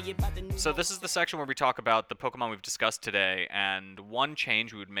else to tell you about the new. So this is the section where we talk about the Pokemon we've discussed today, and one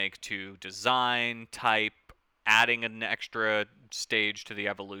change we would make to design, type, adding an extra stage to the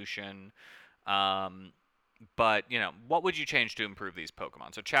evolution. But, what would you change to improve these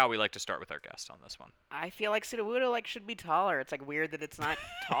Pokemon? So, Chow, we like to start with our guest on this one. I feel like Sudowoodo should be taller. It's like weird that it's not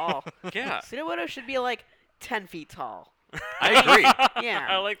tall. Yeah. Sudowoodo should be like 10 feet tall. I agree. Yeah.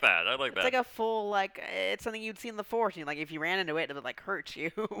 I like that. I like It's that. like a full it's something you'd see in the forest. Like if you ran into it, it would like hurt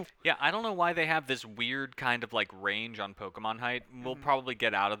you. Yeah, I don't know why they have this weird kind of like range on Pokemon height. We'll probably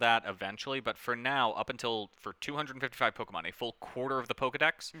get out of that eventually, but for now, up until for 255 Pokemon, a full quarter of the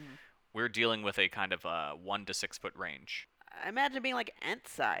Pokedex, we're dealing with a kind of 1 to 6 foot range. I imagine being like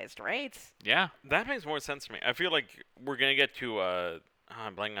Ent-sized, right? Yeah. That makes more sense to me. I feel like we're going to get to,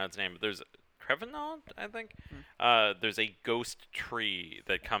 I'm blanking on its name, but there's Trevenant, I think? There's a ghost tree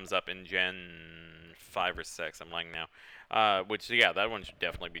that comes up in Gen 5 or 6, I'm blanking now. Which, yeah, that one should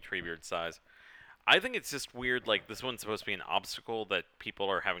definitely be Treebeard size. I think it's just weird, like, this one's supposed to be an obstacle that people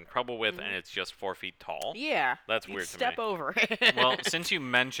are having trouble with, and it's just 4 feet tall. Yeah. That's you'd weird to step me. over it. Well, since you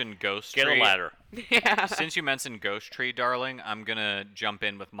mentioned Ghost Get Tree, a ladder. yeah. since you mentioned Ghost Tree, darling, I'm gonna jump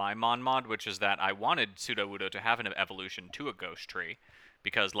in with my Mon Mod, which is that I wanted Sudowoodo to have an evolution to a Ghost Tree,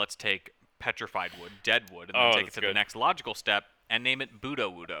 because let's take Petrified Wood, Dead Wood, and then Oh, take it that's to the good. next logical step and name it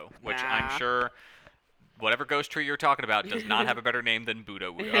Budowoodo, which Nah. I'm sure whatever Ghost Tree you're talking about does not have a better name than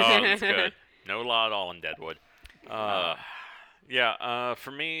Budowoodo. Oh, that's good. No law at all in Deadwood.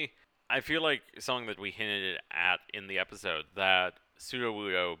 For me, I feel like something that we hinted at in the episode, that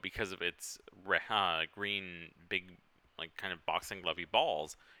Sudowoodo, because of its green, big, like, kind of boxing glovey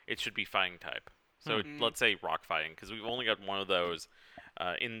balls, it should be fighting type. So let's say rock fighting, because we've only got one of those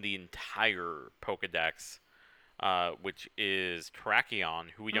in the entire Pokedex, which is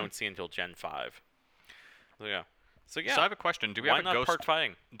Terrakion, who we don't see until Gen 5. So, yeah. So I have a question. Do we Why have a not Ghost? part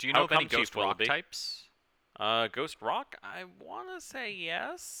fighting? Do you How know of any come Chief Ghost Rock Willoughby? types? Ghost Rock? I want to say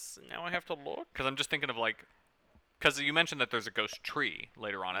yes. Now I have to look. Because I'm just thinking of like, because you mentioned that there's a Ghost Tree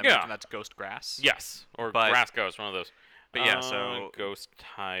later on. I Yeah. imagine that's Ghost Grass. Yes. Or But- Grass Ghost, one of those. But yeah, so Ghost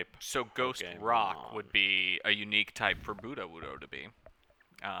type. So Ghost Pokemon. Rock would be a unique type for Budowoodo to be.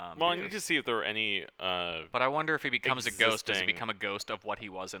 Well, I need because- to see if there are any. But I wonder if he becomes a ghost, does he existing- become a ghost of what he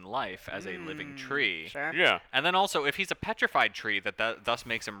was in life as a living tree? Sure. Yeah. And then also, if he's a petrified tree that thus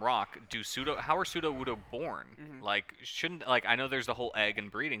makes him rock, how are Sudowoodo born? Like, shouldn't, like, I know there's the whole egg and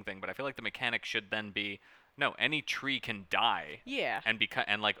breeding thing, but I feel like the mechanic should then be, no, any tree can die Yeah.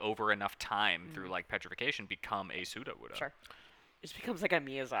 and like over enough time through like petrification become a Sudowoodo. Sure. just becomes like a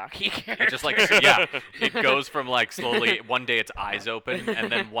Miyazaki character. It just like yeah, it goes from like slowly. One day its eyes open,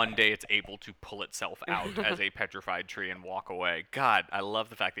 and then one day it's able to pull itself out as a petrified tree and walk away. God, I love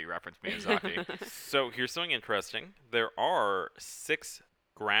the fact that you referenced Miyazaki. So here's something interesting. There are 6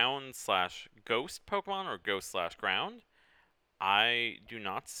 ground/ghost Pokemon or ghost/ground. I do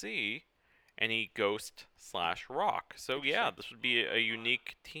not see any ghost/rock. So yeah, this would be a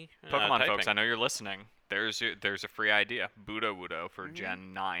unique Pokemon typing. folks, I know you're listening. There's a free idea. Budo Wudo for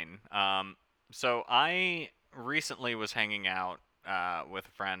Gen 9. So I recently was hanging out with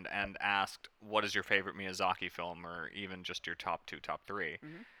a friend and asked, what is your favorite Miyazaki film, or even just your top 2, top 3?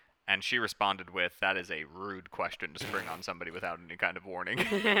 And she responded with, that is a rude question to spring on somebody without any kind of warning.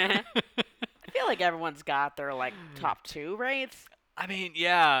 I feel like everyone's got their like top 2, right? I mean,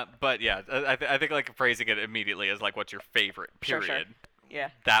 yeah, but yeah, I think like phrasing it immediately as like, what's your favorite, Sure, period. sure. Yeah.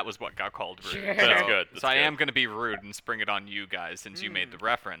 That was what got called rude. Sure. That's So- good, So that's I good. am going to be rude and spring it on you guys since you made the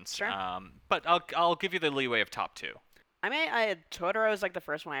reference. Sure. But I'll give you the leeway of top 2. I mean, Totoro is like the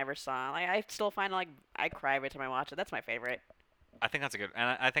first one I ever saw. Like, I still find like I cry every time I watch it. That's my favorite. I think that's a good,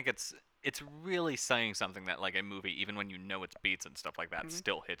 and I think it's really saying something that like a movie, even when you know its beats and stuff like that,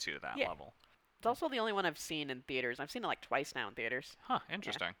 still hits you to that Yeah. level. It's also the only one I've seen in theaters. I've seen it like twice now in theaters. Huh?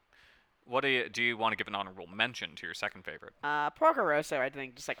 Interesting. What do you want to give an honorable mention to your second favorite? Porco Rosso, I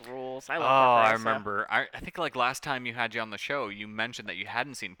think, just like rules. I love Oh, Porco I Rosso. remember. I think like last time you had you on the show, you mentioned that you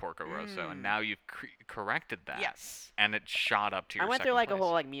hadn't seen Porco Rosso, and now you've corrected that. Yes. And it shot up to your I went second through like place. a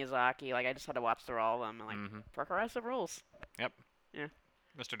whole like Miyazaki. Like I just had to watch through all of them. And like Porco Rosso rules. Yep. Yeah.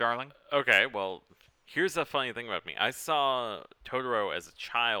 Mr. Darling. Okay, well, here's the funny thing about me. I saw Totoro as a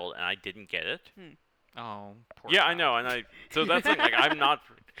child, and I didn't get it. Oh, poor Yeah, I child. know, and so that's the thing, like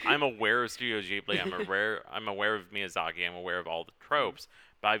I'm aware of Studio Ghibli. I'm aware of Miyazaki. I'm aware of all the tropes,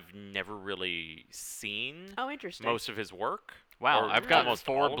 but I've never really seen Oh, interesting. most of his work. Wow, or I've got almost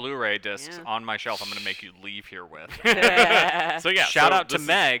 4 all. Blu-ray discs Yeah. on my shelf. I'm gonna make you leave here with. So yeah, Shout so out to this is-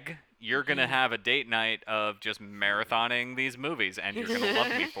 Meg. You're gonna have a date night of just marathoning these movies, and you're gonna love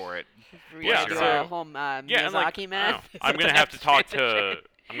me for it. Yeah, do so- a whole Yeah, and Miyazaki like, I man. don't know. I'm gonna have to talk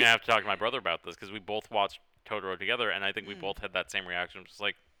to my brother about this because we both watched Totoro together, and I think we both had that same reaction. Just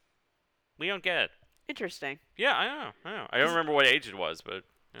like, we don't get it. Interesting. Yeah, I know. I don't remember what age it was, but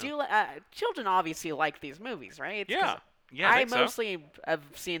Do you, children obviously like these movies, right? 'Cause yeah. Yeah, I think so. mostly have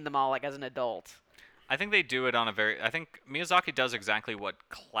seen them all like as an adult. I think they do it on a very. I think Miyazaki does exactly what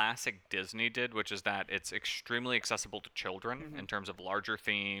classic Disney did, which is that it's extremely accessible to children in terms of larger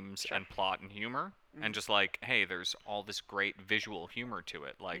themes and plot and humor, and just like, hey, there's all this great visual humor to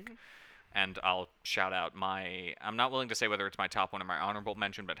it, like. And I'll shout out I'm not willing to say whether it's my top one or my honorable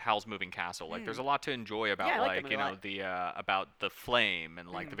mention, but Howl's Moving Castle. Like, there's a lot to enjoy about, Yeah, I like that like, movie you a know, lot. the about the flame and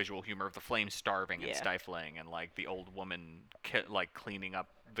like the visual humor of the flame starving and Yeah. stifling, and like the old woman like cleaning up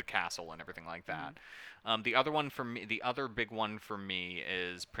the castle and everything like that. The other one for me, the other big one for me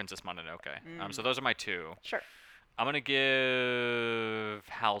is Princess Mononoke. So those are my 2. Sure. I'm gonna give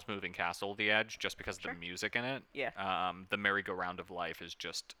Howl's Moving Castle the edge just because of the music in it. Yeah. The Merry-Go-Round of Life is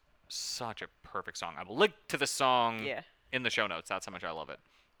just such a perfect song. I will link to the song Yeah. in the show notes. That's how much I love it.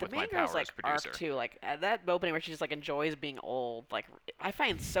 The With my main power girl's like as producer. arc too, like that opening where she just like enjoys being old, like I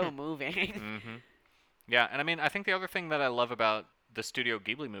find so moving. Yeah, and I mean, I think the other thing that I love about the Studio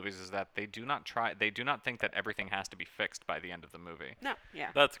Ghibli movies is that they do not think that everything has to be fixed by the end of the movie. No,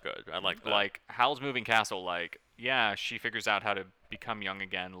 yeah. That's good. I like that. Like Howl's Moving Castle, like, yeah, she figures out how to become young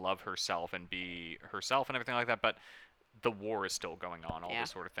again, love herself, and be herself and everything like that, but the war is still going on, all Yeah.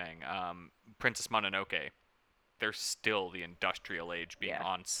 this sort of thing. Princess Mononoke, there's still the industrial age being Yeah.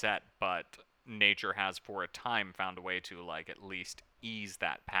 on set, but nature has for a time found a way to like at least ease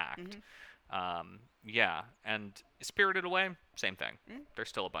that pact. Yeah, and Spirited Away, same thing. There's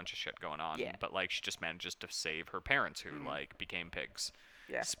still a bunch of shit going on, Yeah. but like she just manages to save her parents who like became pigs.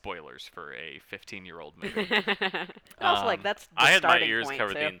 Yeah. Spoilers for a 15-year-old movie. Also, like that's the I had my starting ears point,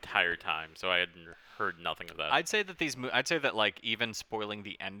 covered too. the entire time, so I hadn't heard nothing of that. I'd say that I'd say that like even spoiling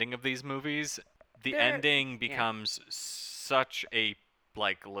the ending of these movies, the They're- ending becomes such a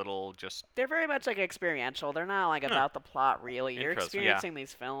like little just They're very much like experiential. They're not like about the plot really. You're Interesting. experiencing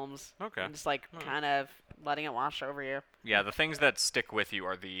these films. Okay. And just like kind of letting it wash over you. yeah, the things that stick with you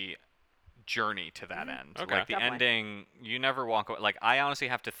are the journey to that end. Okay. Like the Definitely. ending, you never walk away. Like I honestly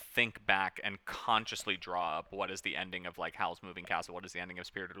have to think back and consciously draw up what is the ending of like Howl's Moving Castle, what is the ending of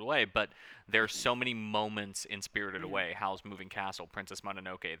Spirited Away. But there's so many moments in Spirited Away, Howl's Moving Castle, Princess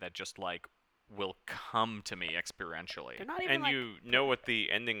Mononoke, that just like will come to me experientially. They're not even And like you know what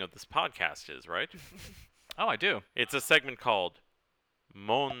the ending of this podcast is, right? Oh, I do. It's a segment called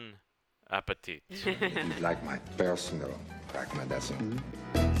Mon Appetit. You'd like my personal recommendation.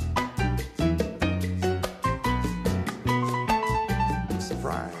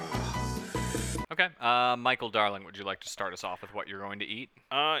 Surprise. Okay. Michael Darling, would you like to start us off with what you're going to eat?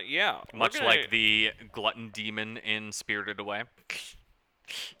 Yeah. Much like the glutton demon in Spirited Away.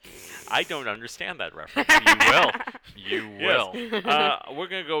 I don't understand that reference. You will. You will. Yes. We're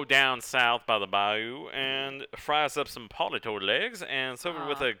gonna go down south by the bayou and fry us up some politoed legs and serve it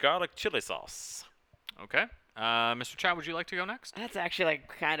with a garlic chili sauce. Okay. Mr. Chow, would you like to go next? That's actually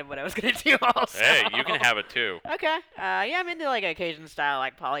like kind of what I was gonna do also. Hey, you can have it too. Okay. Yeah, I'm into like Cajun style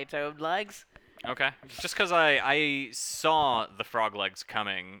like polytoad legs. Okay. Just because I saw the frog legs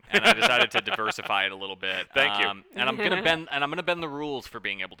coming, and I decided to diversify it a little bit. Thank you. And I'm gonna bend the rules for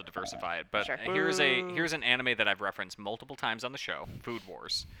being able to diversify it. But Sure. here's an anime that I've referenced multiple times on the show, Food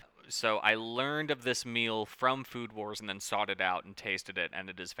Wars. So I learned of this meal from Food Wars and then sought it out and tasted it, and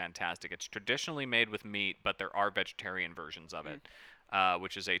it is fantastic. It's traditionally made with meat, but there are vegetarian versions of it,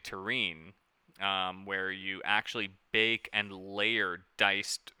 which is a terrine. Where you actually bake and layer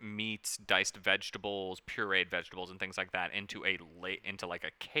diced meats, diced vegetables, pureed vegetables, and things like that into like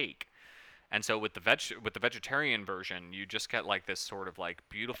a cake. And so with the vegetarian version, you just get like this sort of like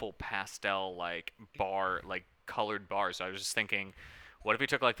beautiful pastel like colored bars. So I was just thinking, what if we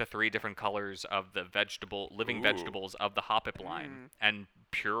took like the 3 different colors of the living vegetables of the Hoppip line and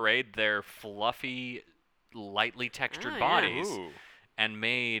pureed their fluffy, lightly textured bodies? Ooh. And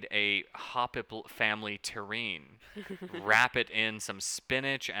made a Hoppip family terrine. Wrap it in some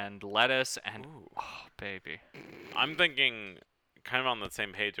spinach and lettuce and oh baby. I'm thinking kind of on the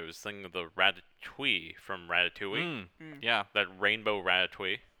same page. I was thinking of the ratatouille from Ratatouille. Yeah. That rainbow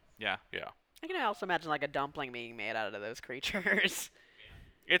ratatouille. Yeah. Yeah. I can also imagine like a dumpling being made out of those creatures.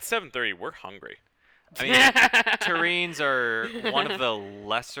 It's 7:30. We're hungry. I mean, terrines are one of the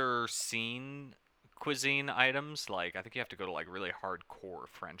lesser seen cuisine items. Like, I think you have to go to like really hardcore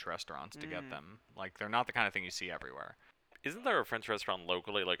French restaurants to get them. Like, they're not the kind of thing you see everywhere. Isn't there a French restaurant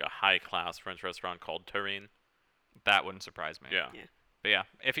locally, like a high-class French restaurant called Terrine? That wouldn't surprise me. Yeah. But yeah,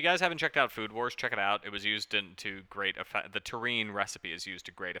 if you guys haven't checked out Food Wars, check it out. It was used to great effect. The terrine recipe is used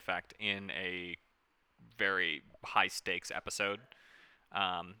to great effect in a very high stakes episode.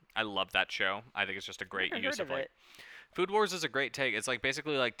 I love that show. I think it's just a great use of like. Food Wars is a great take. It's like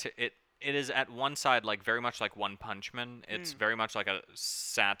basically like it is at one side like very much like One Punch Man. It's very much like a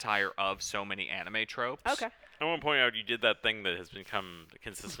satire of so many anime tropes. Okay. I want to point out you did that thing that has become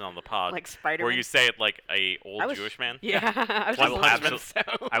consistent on the pod. Like Spider-Man? Where you say it like a old Jewish man. Yeah. I was I just will, laughing,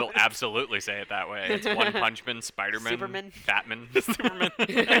 I will absolutely say it that way. It's One Punch Man, Spider-Man, Superman. Batman. Superman.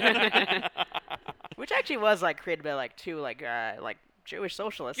 Which actually was like created by like 2 like Jewish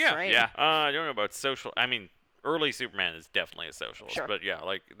socialists, Yeah. right? Yeah. I don't know about social. I mean, early Superman is definitely a socialist, Sure. but yeah,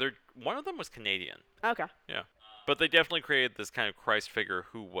 like one of them was Canadian. Okay. Yeah, but they definitely created this kind of Christ figure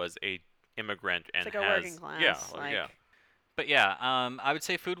who was a immigrant and It's like a has working class. yeah, like, yeah. But yeah, I would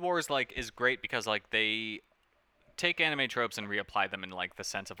say Food Wars like is great because like they take anime tropes and reapply them in like the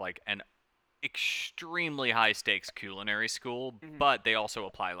sense of like an extremely high stakes culinary school, but they also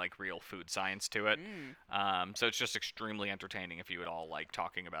apply like real food science to it. So it's just extremely entertaining if you at all like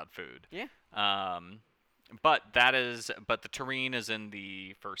talking about food. Yeah. But the terrine is in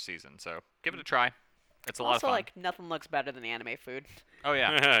the first season, so give it a try. It's a lot of Also, fun. like nothing looks better than anime food. Oh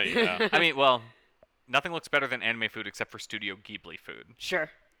yeah. Yeah. I mean, well, nothing looks better than anime food except for Studio Ghibli food.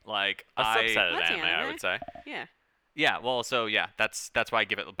 Sure. Like A subset of That's anime, I would say. Yeah. Yeah, well, so yeah, that's why I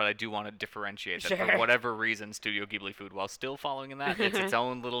give it. But I do want to differentiate that Sure. for whatever reason, Studio Ghibli food, while still following in that, it's its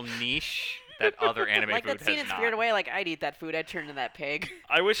own little niche that other anime Like food that scene has in not. Spirited Away, like I'd eat that food, I'd turn into that pig.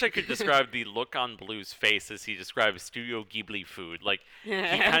 I wish I could describe the look on Blue's face as he described Studio Ghibli food. Like, he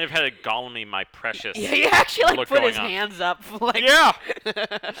kind of had a Gollum, my precious Yeah, he actually like look put going his on. hands up, like Yeah!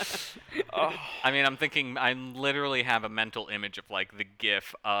 I mean, I'm thinking, I literally have a mental image of like the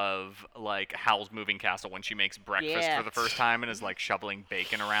GIF of like Howl's Moving Castle when she makes breakfast Yeah. for the first time and is like shoveling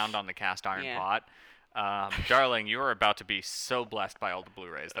bacon around on the cast iron Yeah. pot. Darling, you are about to be so blessed by all the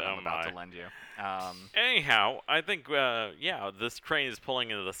Blu-rays that Oh I'm about to my. lend you. Anyhow, I think, this train is pulling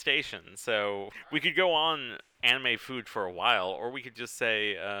into the station, so we could go on anime food for a while, or we could just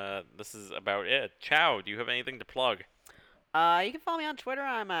say, this is about it. Chow, do you have anything to plug? You can follow me on Twitter.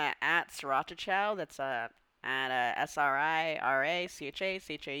 I'm at Sriracha Chow. That's at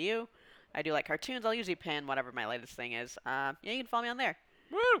SRIRACHACHAU. I do like cartoons. I'll usually pin whatever my latest thing is. Yeah, you can follow me on there.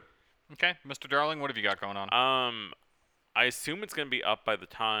 Woo! Okay, Mr. Darling, what have you got going on? I assume it's going to be up by the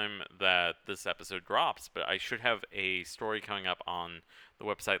time that this episode drops, but I should have a story coming up on the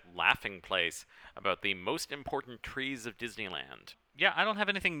website Laughing Place about the most important trees of Disneyland. Yeah, I don't have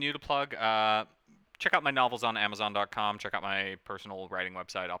anything new to plug. Check out my novels on Amazon.com. Check out my personal writing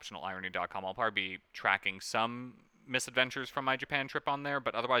website, optionalirony.com. I'll probably be tracking some misadventures from my Japan trip on there,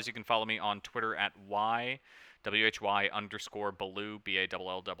 but otherwise you can follow me on Twitter at WHY_Baloo,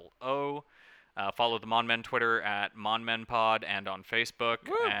 BALLOO. Follow the Monmen Twitter at MonmenPod and on Facebook.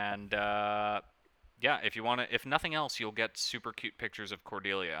 Woo! And yeah, if nothing else, you'll get super cute pictures of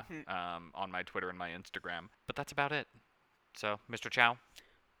Cordelia on my Twitter and my Instagram. But that's about it. So, Mr. Chow,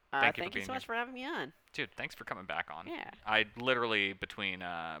 thank you for being so much here. for having me on. Dude, thanks for coming back on. Yeah. I literally, between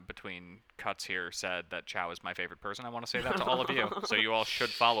cuts here, said that Chow is my favorite person. I want to say that to all of you, so you all should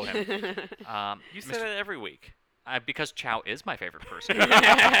follow him. You say that every week. Because Chow is my favorite person.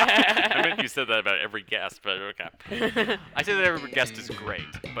 I meant you said that about every guest, but okay. I say that every guest is great,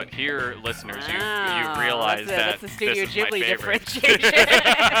 but here, listeners, you Wow, realize that's the Studio this is my Ghibli favorite. differentiation.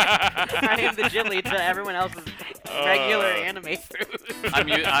 I am the Ghibli to everyone else's regular anime fruit.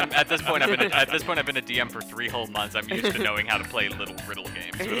 I'm at this point. I've been a DM for 3 whole months. I'm used to knowing how to play little riddle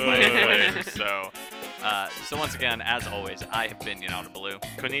games with my players. So once again, as always, I have been Yonata Baloo.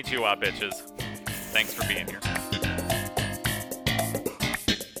 Konnichiwa, bitches. Thanks for being here.